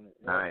people on it.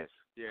 Yeah. Nice.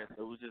 Yeah,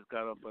 so we just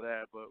got up for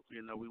that, but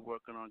we're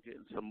working on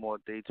getting some more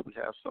dates. We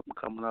have something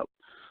coming up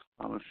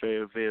in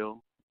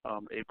Fayetteville,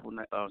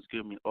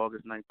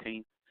 August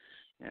 19th,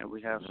 and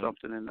we have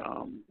something in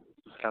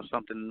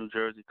New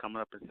Jersey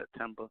coming up in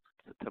September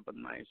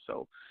 9th.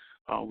 So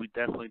we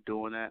definitely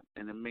doing that.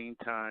 In the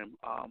meantime,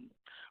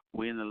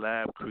 we're in the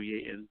lab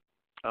creating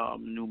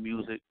new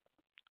music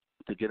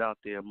to get out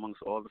there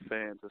amongst all the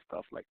fans and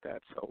stuff like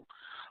that. So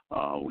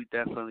we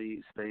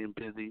definitely staying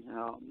busy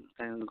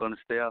and going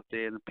to stay out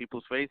there in the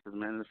people's faces,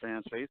 man, in the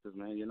fans' faces,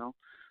 man.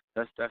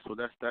 That's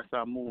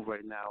our move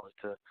right now, is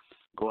to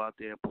go out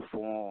there and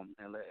perform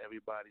and let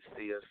everybody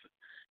see us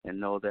and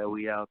know that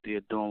we out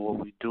there doing what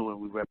we do and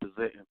we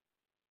representing.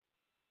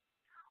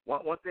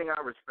 One thing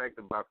I respect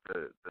about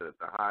the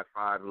High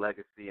Five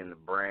legacy and the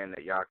brand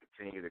that y'all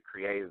continue to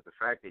create is the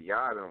fact that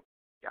y'all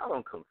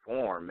don't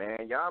conform,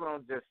 man. Y'all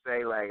don't just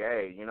say like,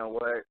 hey, you know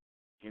what?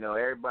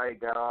 Everybody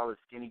got all the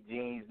skinny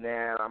jeans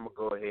now. I'm going to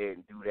go ahead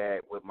and do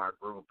that with my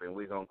group, and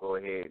we're going to go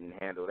ahead and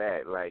handle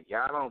that. Like,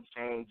 y'all don't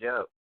change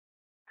up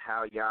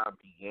how y'all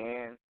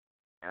began.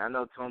 And I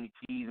know Tony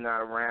T's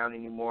not around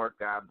anymore.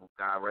 God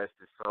rest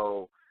his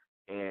soul.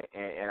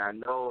 And I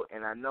know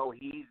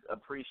he's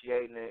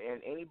appreciating it.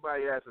 And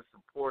anybody that's a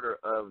supporter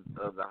of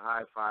the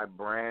High Five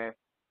brand,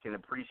 can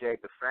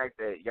appreciate the fact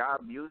that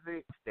y'all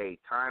music stay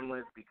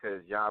timeless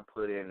because y'all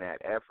put in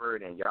that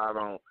effort and y'all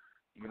don't,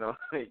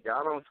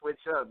 y'all don't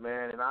switch up,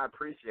 man. And I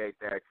appreciate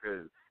that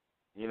because,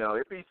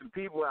 it be some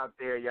people out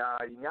there, y'all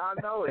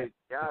know it.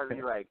 Y'all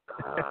be like,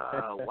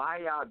 why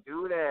y'all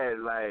do that?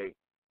 Like,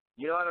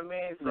 you know what I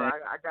mean? So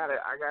I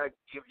gotta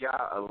give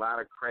y'all a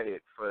lot of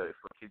credit for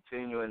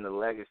continuing the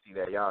legacy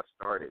that y'all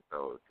started,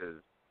 though,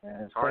 because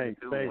it's hard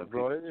to do when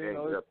bro. people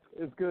change up.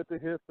 It's good to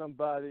hear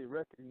somebody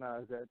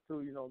recognize that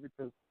too,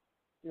 because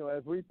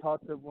as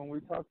when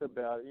we talked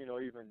about,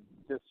 even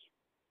just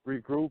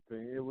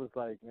regrouping, it was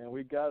like, man,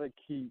 we gotta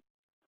keep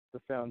the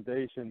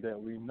foundation that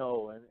we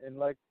know, and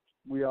like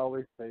we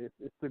always say,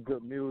 it's the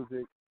good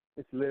music,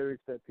 it's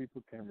lyrics that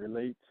people can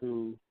relate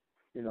to,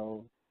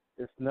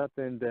 it's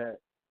nothing that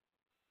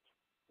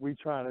we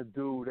trying to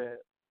do that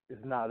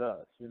is not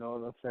us. You know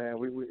what I'm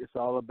saying? It's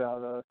all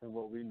about us and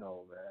what we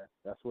know, man.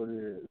 That's what it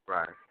is.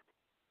 Right.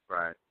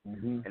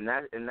 Mm-hmm. And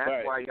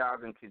that's why y'all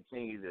can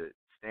continue to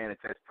stand the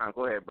test of time.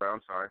 Go ahead, bro.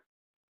 I'm sorry.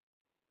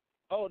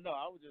 Oh no,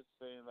 I was just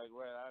saying, like,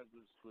 right. I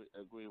just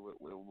agree with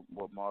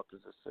what Marcus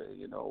is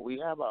saying. We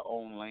have our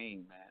own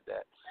lane, man.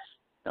 That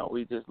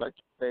we just like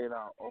to stay in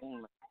our own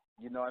lane.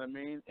 You know what I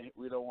mean? And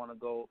we don't want to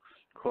go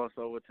cross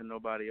over to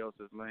nobody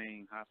else's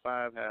lane. High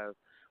Five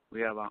we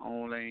have our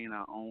own lane,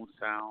 our own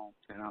sound,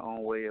 and our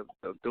own way of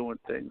doing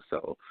things.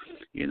 So,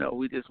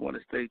 we just want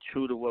to stay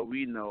true to what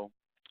we know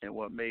and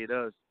what made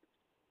us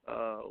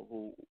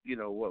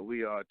what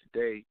we are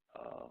today.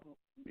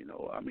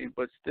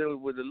 But still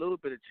with a little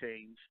bit of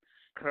change,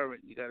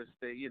 current, you got to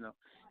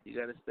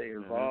stay,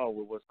 involved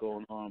with what's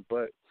going on.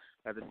 But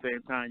at the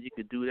same time, you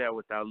could do that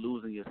without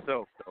losing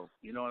yourself, though.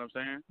 You know what I'm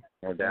saying?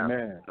 No doubt.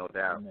 Amen. No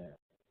doubt. Amen.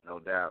 No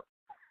doubt.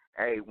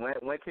 Hey,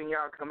 when can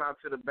y'all come out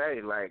to the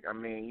Bay? Like,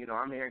 I'm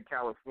here in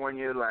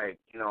California, like,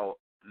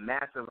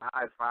 massive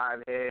High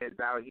Five heads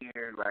out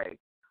here. Like,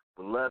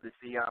 would love to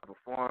see y'all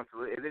perform.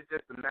 So is it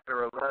just a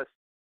matter of us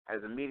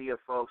as a media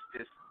folks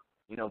just,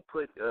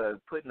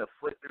 putting a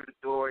foot through the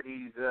door of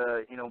these,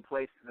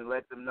 places and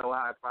let them know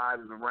High Five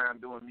is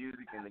around doing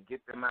music and to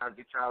get them out,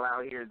 get y'all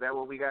out here? Is that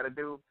what we got to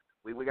do?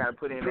 We got to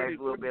put in a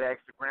little bit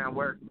extra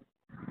groundwork?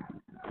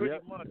 Pretty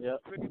much.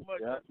 That's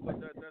what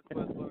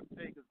it's going to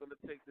take. It's going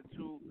to take the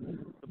true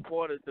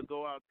supporters to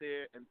go out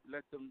there and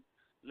let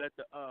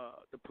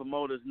the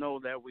promoters know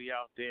that we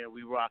out there and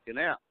we rocking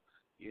out.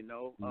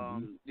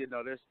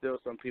 There's still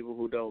some people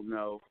who don't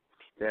know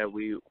that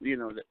we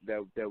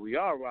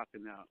are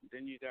rocking out.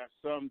 Then you got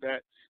some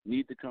that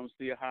need to come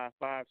see a High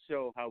Five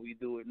show, how we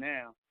do it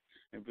now,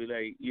 and be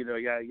like,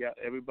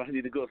 everybody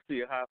need to go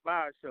see a High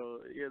Five show.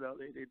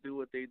 They do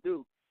what they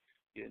do.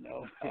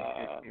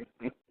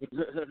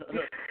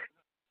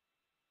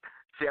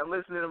 See, I'm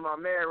listening to my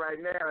man right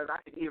now, and I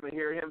can even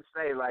hear him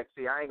say, like,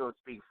 see, I ain't gonna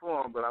speak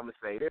for him, but I'm gonna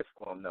say this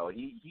for him. No,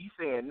 he's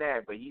saying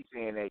that, but he's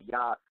saying that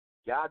y'all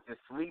just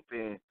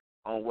sleeping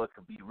on what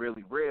could be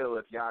really real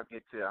if y'all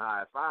get to a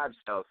High Five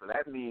show. So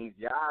that means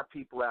y'all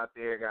people out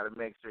there got to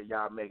make sure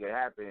y'all make it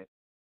happen.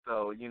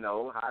 So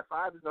High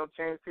Five is gonna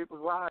change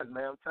people's lives,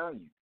 man. I'm telling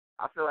you.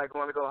 I feel like I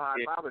want to go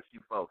High Five with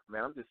you folks,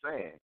 man. I'm just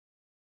saying.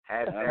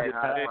 Hashtag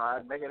High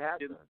Five, make it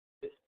happen.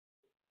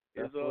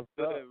 It's all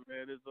good,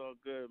 man. It's all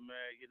good,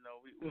 man.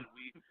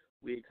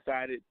 We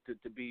excited to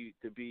be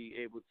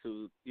able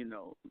to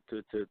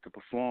to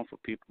perform for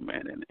people,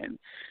 man, and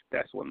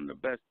that's one of the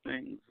best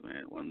things,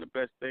 man. One of the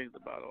best things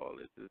about all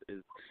this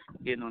is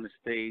getting on the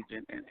stage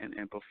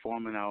and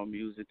performing our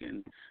music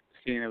and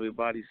seeing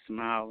everybody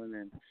smiling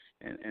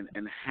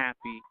and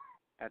happy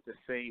at the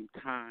same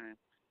time,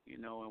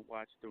 and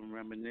watch them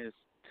reminisce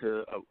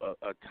to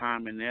a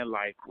time in their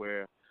life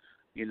where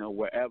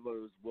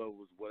wherever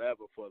was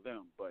whatever for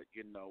them. But,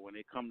 when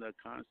they come to a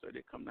concert,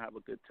 they come to have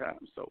a good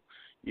time. So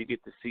you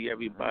get to see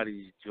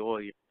everybody's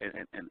joy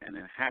and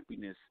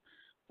happiness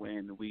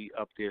when we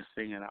up there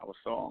singing our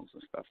songs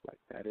and stuff like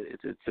that.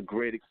 It's a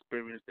great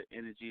experience. The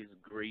energy is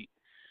great.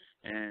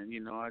 And,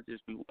 I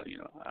just be,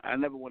 I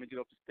never want to get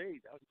off the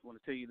stage. I just want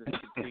to tell you to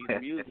continue the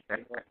music.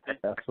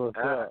 That's what's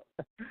up.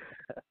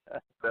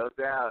 No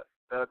doubt.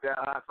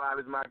 High Five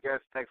is my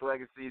guest. Text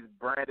Legacies,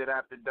 branded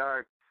After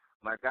Dark.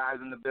 My guys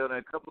in the building.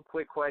 A couple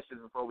quick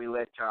questions before we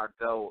let y'all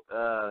go.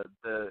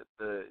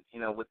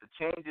 With the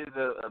changes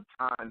of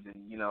times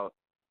and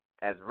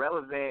as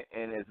relevant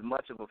and as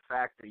much of a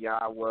factor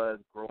y'all was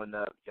growing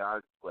up,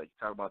 y'all you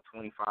talk about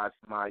 25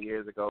 some odd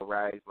years ago,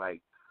 right?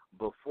 Like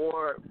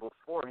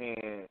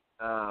beforehand,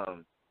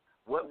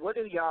 what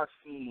do y'all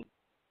see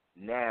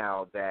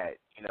now that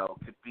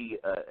could be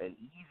an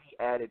easy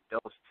added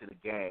dose to the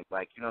game?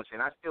 Like what I'm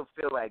saying. I still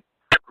feel like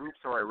groups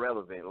are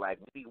irrelevant. Like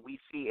we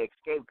see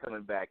Escape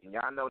coming back, and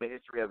y'all know the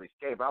history of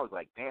Escape. I was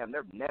like, damn,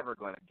 they're never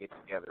going to get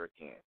together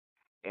again.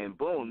 And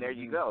boom, there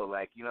you go.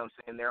 Like what I'm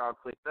saying, they're all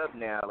clicked up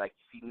now. Like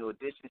you see New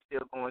Edition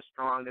still going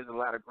strong. There's a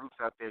lot of groups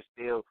out there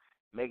still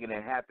making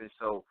it happen.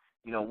 So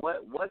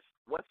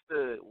what's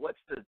the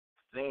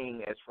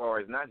thing as far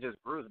as not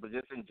just groups but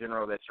just in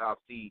general that y'all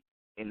see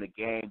in the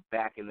game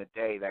back in the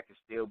day that can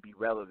still be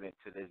relevant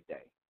to this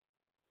day?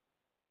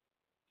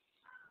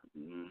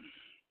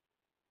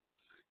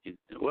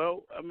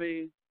 Well, I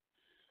mean,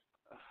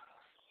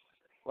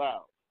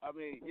 wow. I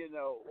mean,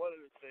 one of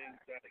the things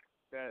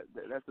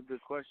that's a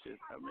good question.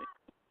 I mean,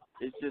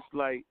 it's just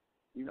like,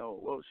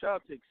 well, shout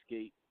out to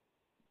Escape.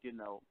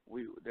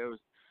 There was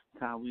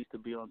time we used to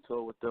be on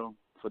tour with them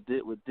with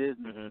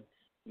Disney. Mm-hmm.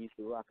 We used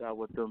to rock out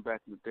with them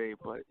back in the day,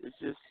 but it's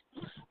just,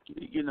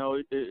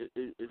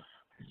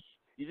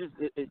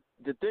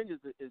 the thing is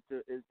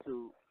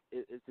to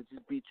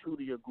just be true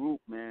to your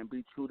group, man.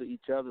 Be true to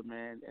each other,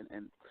 man.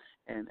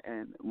 And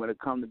when it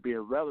comes to being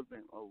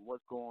relevant of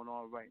what's going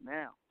on right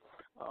now,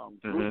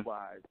 group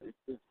wise,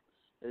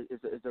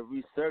 it's a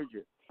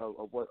resurgence of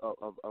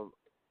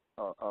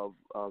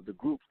the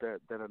groups that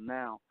are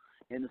now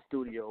in the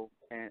studio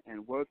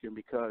and working,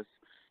 because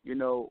even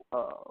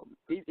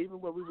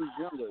when we was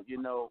younger,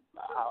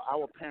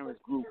 our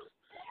parents' groups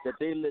that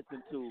they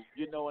listened to,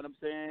 you know what I'm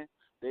saying?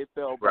 They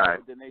fell back, right.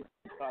 but then they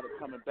started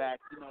coming back,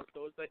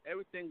 So it's like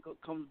everything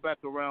comes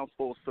back around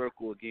full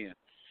circle again.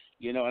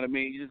 You know what I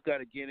mean? You just got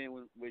to get in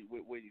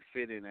where you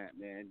fit in at,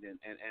 man.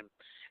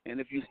 And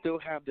if you still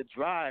have the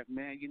drive,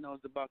 man,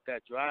 it's about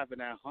that drive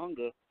and that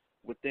hunger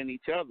within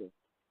each other,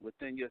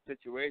 within your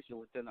situation,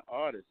 within the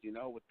artist,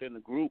 within the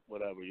group,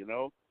 whatever,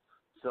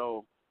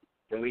 So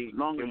can we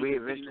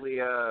eventually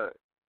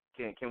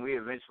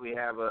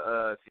have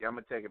a see, I'm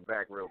gonna take it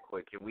back real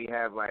quick. Can we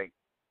have, like,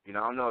 I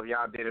don't know if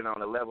y'all did it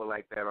on a level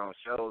like that on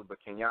shows, but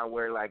can y'all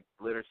wear like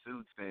glitter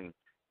suits and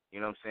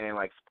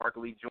like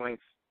sparkly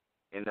joints,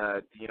 and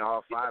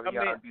all five of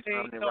y'all do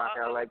something and rock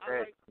out like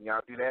that? Can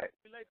y'all do that?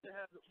 We like to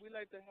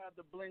have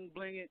the bling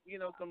blinging,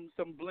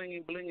 some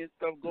blinging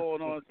stuff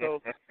going on. So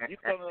you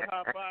come to the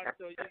high five,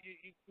 so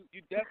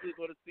you definitely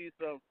going to see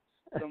some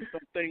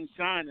things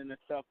shining and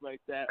stuff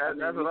like that.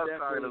 That's what I'm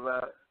talking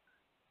about.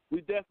 We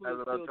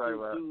definitely still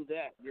do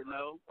that,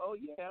 Oh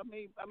yeah, I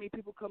mean,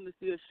 people come to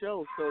see a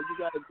show, so you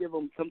got to give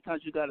them.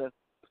 Sometimes you got to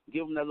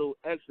give them that little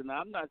extra. Now,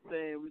 I'm not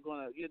saying we're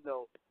gonna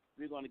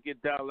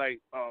get down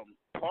like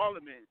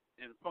Parliament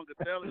and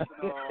Funkadelic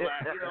and all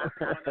that,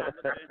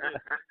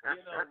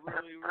 going down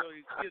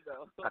really,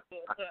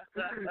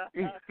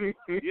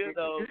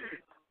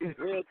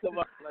 we'll come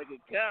up like a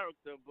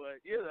character, but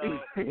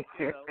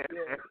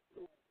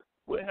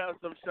we'll have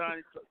some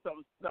shiny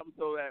something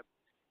so that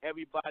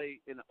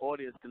everybody in the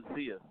audience can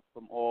see us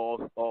from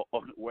all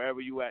wherever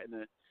you at in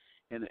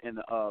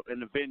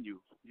the venue.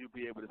 You'll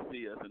be able to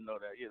see us and know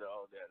that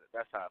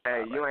that's how.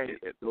 Hey,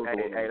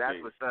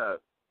 that's what's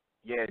up.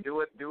 Yeah, do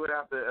it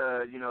out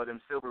the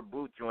them silver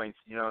boot joints.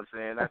 You know what I'm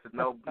saying? That's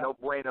no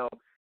bueno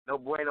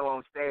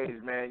on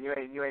stage, man. You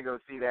ain't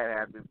gonna see that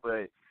happen.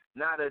 But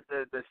now the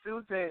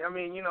suits, and I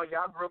mean,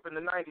 y'all grew up in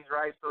the '90s,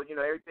 right? So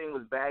everything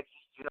was baggy.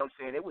 You know what I'm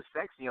saying? It was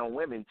sexy on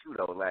women too,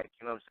 though. Like,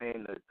 what I'm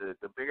saying?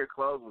 The bigger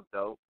clothes was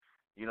dope.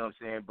 You know what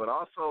I'm saying? But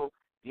also,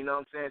 what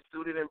I'm saying,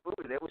 suited and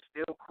booted, they were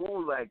still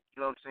cool. Like,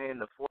 what I'm saying,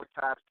 the Four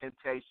Tops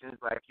Temptations.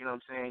 Like, what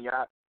I'm saying,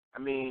 y'all. I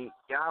mean,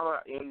 y'all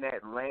are in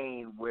that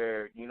lane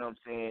where, what I'm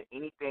saying,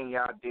 anything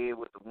y'all did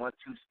with the 1-2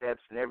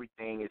 steps and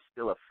everything is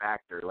still a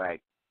factor.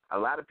 Like, a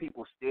lot of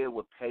people still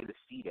would pay to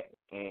see that.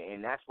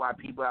 And that's why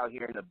people out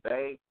here in the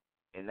Bay,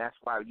 and that's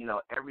why,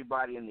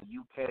 everybody in the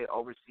UK,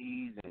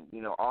 overseas,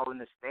 and, all in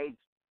the States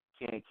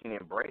can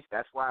embrace.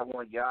 That's why I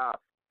want y'all,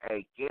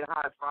 hey, get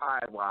High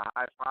Five while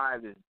High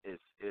Five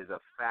is a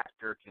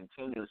factor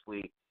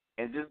continuously.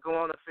 And just go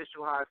on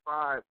official High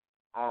Five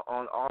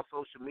on all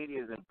social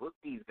medias and book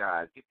these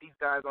guys. Get these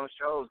guys on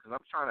shows, because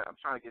I'm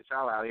trying to get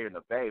y'all out here in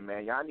the Bay,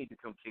 man. Y'all need to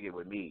come kick it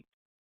with me,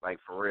 like,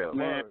 for real.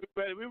 Man, we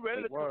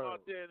ready to come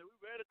out there. We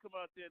ready to come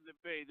out there in the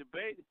Bay. The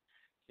Bay,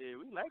 yeah,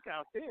 we like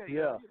out there.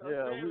 Yeah.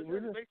 We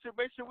make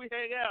sure we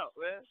hang out,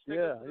 man.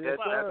 That's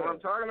what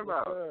I'm talking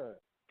about.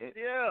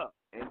 Yeah.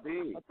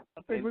 Indeed.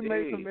 I think we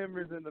made some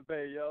memories in the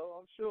Bay, yo.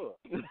 I'm sure.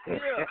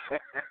 Yeah.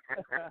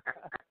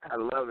 I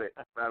love it.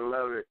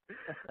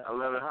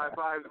 High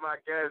Five's my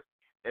guest.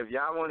 If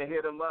y'all want to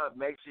hit them up,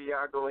 make sure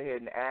y'all go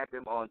ahead and add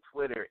them on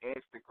Twitter,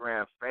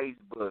 Instagram,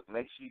 Facebook.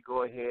 Make sure you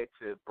go ahead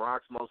to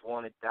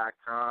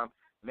BronxMostWanted.com.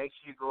 Make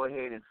sure you go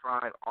ahead and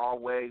find all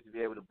ways to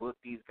be able to book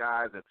these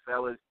guys. And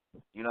fellas,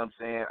 you know what I'm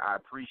saying, I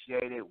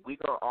appreciate it. We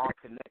going to all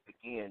connect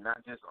again,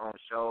 not just on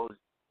shows.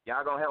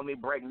 Y'all going to help me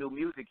break new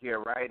music here,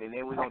 right? And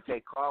then we're going to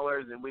take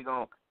callers, and we're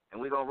going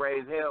to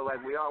raise hell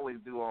like we always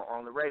do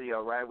on the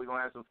radio, right? We're going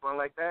to have some fun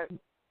like that?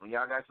 When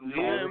y'all got some new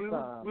music?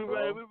 We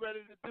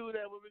ready to do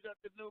that. When we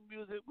got the new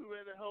music, we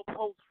ready to help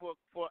host for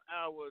an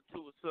hour or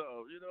two or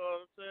so. You know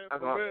what I'm saying?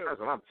 That's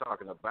what I'm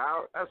talking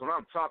about. That's what's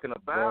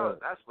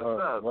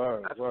up.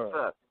 That's what's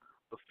up.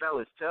 But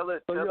fellas, tell the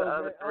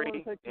other three. I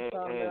want to take the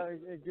time now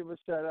and give a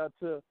shout out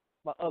to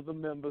my other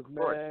members,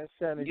 man.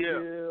 Shannon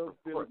Gill,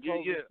 Billy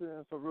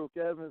Culbertson, Farouk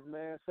Evans,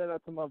 man. Shout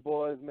out to my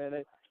boys,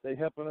 man. They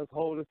helping us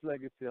hold this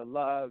legacy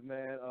alive,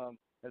 man.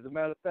 As a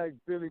matter of fact,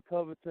 Billy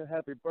Culbertson,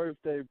 happy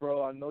birthday,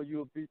 bro. I know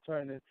you'll be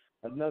turning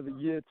another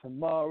year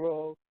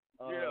tomorrow.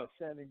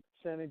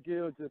 Shannon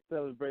Gill just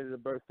celebrated a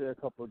birthday a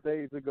couple of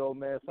days ago,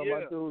 man. So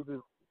my dudes is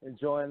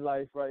enjoying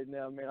life right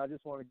now, man. I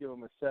just want to give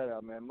them a shout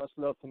out, man. Much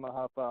love to my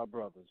High Five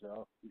brothers,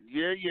 y'all.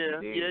 Yeah.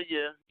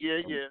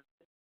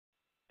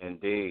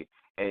 Indeed.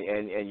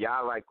 And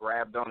y'all like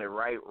grabbed on it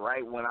right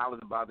when I was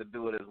about to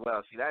do it as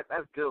well. See,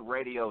 that's good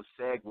radio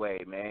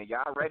segue, man.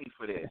 Y'all ready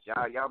for this?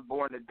 Y'all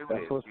born to do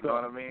this. You know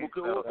what I mean?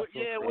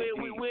 Yeah, we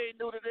ain't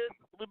new to this.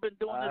 We've been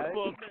doing this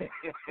for a minute.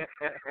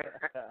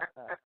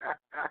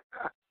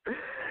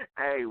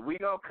 Hey, we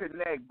gonna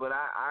connect, but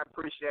I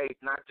appreciate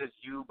not just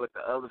you, but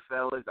the other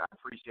fellas. I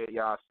appreciate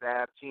y'all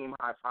staff. Team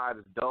High Five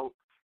is dope.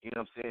 You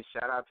know what I'm saying?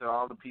 Shout out to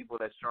all the people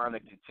that's trying to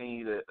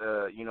continue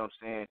to, you know what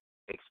I'm saying,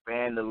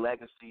 expand the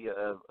legacy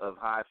of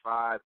High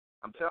Five.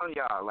 I'm telling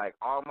y'all, like,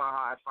 all my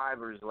High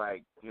Fivers,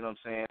 like, you know what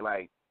I'm saying,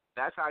 like,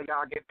 that's how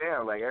y'all get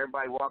down. Like,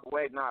 everybody walk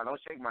away, nah, don't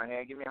shake my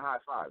hand, give me a high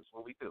five. That's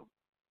what we do.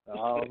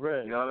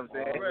 Already. You know what I'm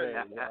saying? Already.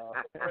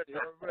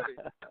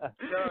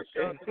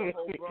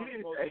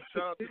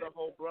 Shout out to the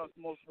whole Bronx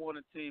Most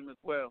Wanted team as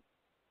well.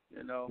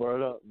 You know.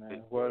 Word up,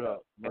 man. Word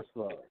up. Much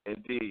love.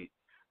 Indeed.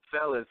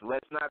 Fellas,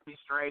 let's not be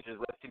strangers.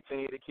 Let's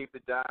continue to keep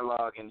the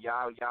dialogue. And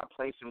y'all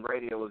placing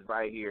radio is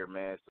right here,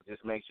 man. So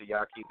just make sure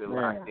y'all keep it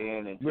locked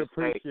in. And we just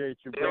appreciate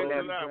you, bro.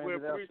 We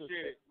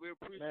appreciate it. We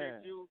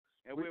appreciate you,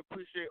 and we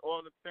appreciate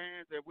all the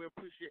fans, and we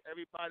appreciate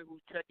everybody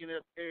who's checking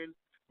us in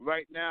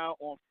right now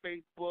on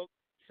Facebook.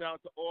 Shout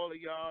out to all of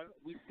y'all.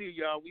 We see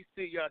y'all. We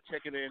see y'all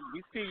checking in.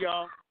 We see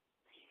y'all.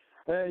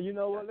 Hey, you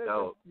know what? Let's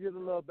give a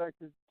love back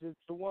to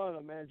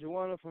Joanna, man.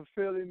 Joanna from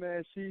Philly,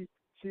 man. She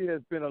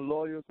has been a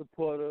loyal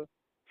supporter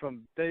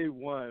from day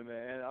one,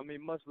 man. I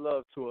mean, much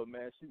love to her,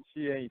 man.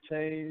 She ain't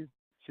changed.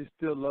 She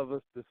still loves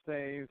us the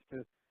same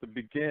since the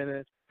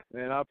beginning,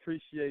 and I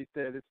appreciate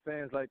that. It's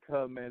fans like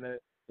her, man,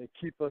 that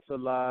keep us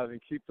alive and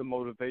keep the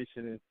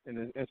motivation and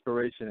the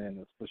inspiration in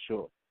us, for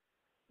sure.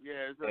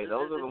 Yeah,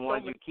 those are the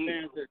ones you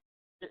keep.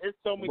 It's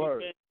so many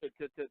fans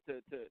to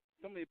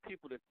so many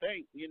people to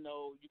thank. You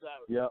know, you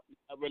got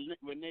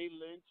Renee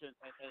Lynch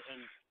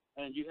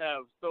and you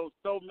have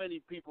so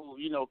many people.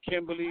 You know,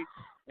 Kimberly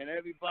and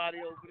everybody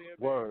over there.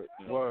 Word.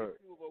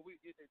 But we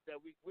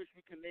wish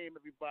we could name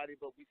everybody,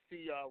 but we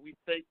see y'all. We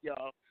thank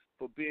y'all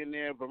for being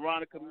there.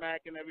 Veronica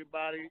Mack and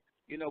everybody.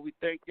 You know, we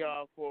thank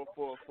y'all for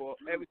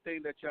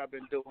everything that y'all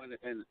been doing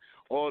and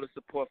all the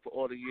support for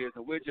all the years.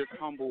 And we're just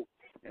humble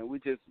and we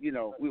just, you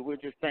know, we're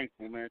just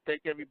thankful, man.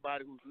 Thank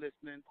everybody who's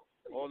listening,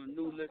 all the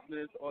new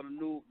listeners, all the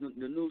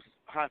new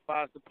High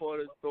Five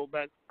supporters,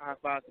 throwback High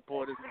Five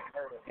supporters,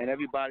 and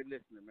everybody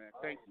listening, man.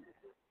 Thank you.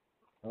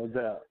 No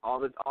doubt. All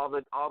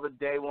the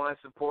day one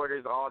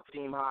supporters, all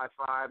Team High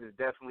Five is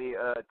definitely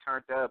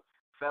turned up.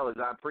 Fellas,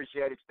 I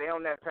appreciate it. Stay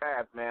on that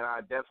path, man.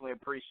 I definitely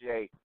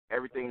appreciate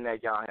everything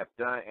that y'all have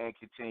done and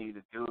continue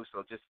to do.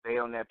 So just stay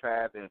on that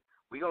path, and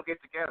we gonna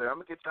get together. I'm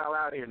gonna get y'all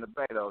out here in the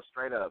Bay though,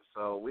 straight up.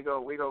 So we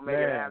gonna make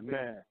it happen.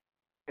 Man.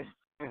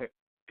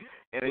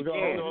 And we're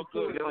again,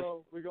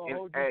 we're gonna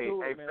hold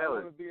you to it, man. Fellas, I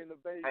wanna be in the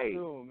Bay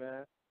soon,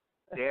 man.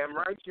 Damn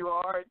right you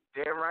are.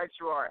 Damn right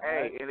you are.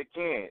 Hey, and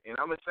again, and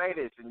I'm gonna say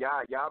this, and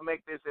y'all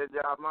make this as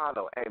y'all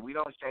motto. Hey, we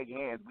don't shake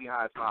hands, we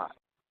high five.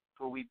 That's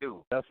what we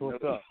do. That's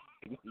what's up.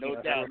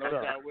 No doubt.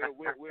 We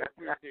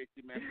appreciate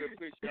you, man. We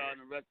appreciate y'all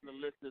and the rest of the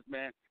listeners,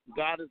 man.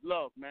 God is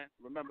love, man.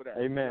 Remember that.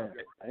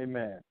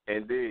 Amen.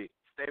 Indeed.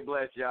 Stay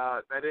blessed,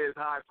 y'all. That is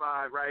High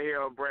Five right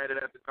here on Brandon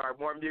After Dark.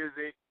 More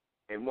music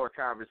and more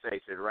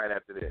conversation right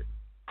after this.